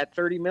open at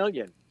 $30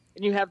 million.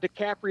 And you have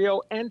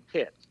DiCaprio and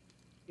Pitt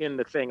in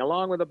the thing,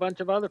 along with a bunch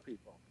of other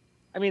people.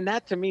 I mean,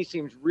 that to me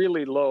seems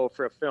really low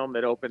for a film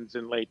that opens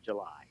in late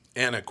July.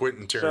 And a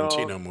Quentin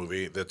Tarantino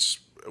movie that's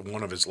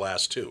one of his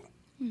last two.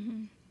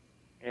 Mm-hmm.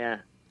 Yeah.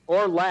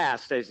 Or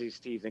last, as he's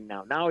teasing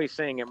now. Now he's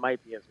saying it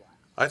might be his last.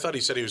 I thought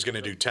he said he was going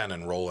to do 10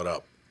 and roll it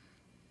up.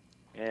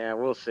 Yeah,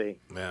 we'll see.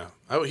 Yeah.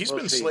 Oh, he's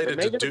been slated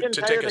to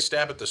take a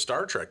stab at the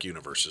Star Trek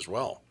universe as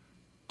well.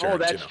 Tarantino. Oh,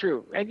 that's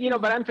true. And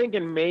but I'm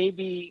thinking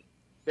maybe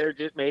they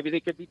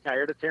could be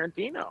tired of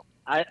Tarantino.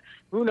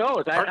 Who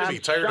knows? Hard to be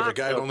tired of a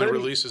guy who only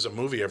releases a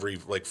movie every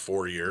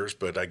 4 years,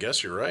 but I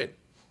guess you're right.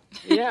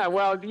 Yeah,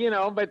 well,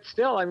 but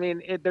still, I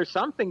mean, there's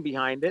something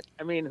behind it.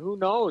 I mean, who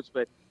knows?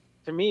 But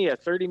to me, a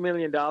 $30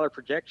 million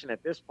projection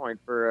at this point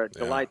for a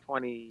July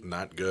 20,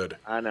 not good.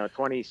 I don't know,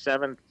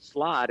 27th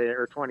slot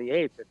or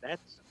 28th.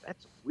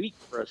 That's weak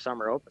for a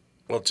summer open.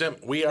 Well, Tim,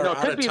 we are out of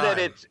time. It could be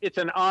that it's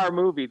an R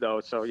movie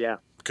though, so yeah.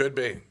 Could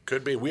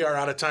be. We are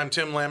out of time.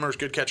 Tim Lammers,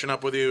 good catching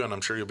up with you, and I'm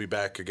sure you'll be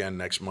back again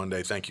next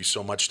Monday. Thank you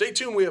so much. Stay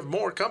tuned. We have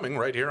more coming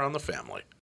right here on The Family.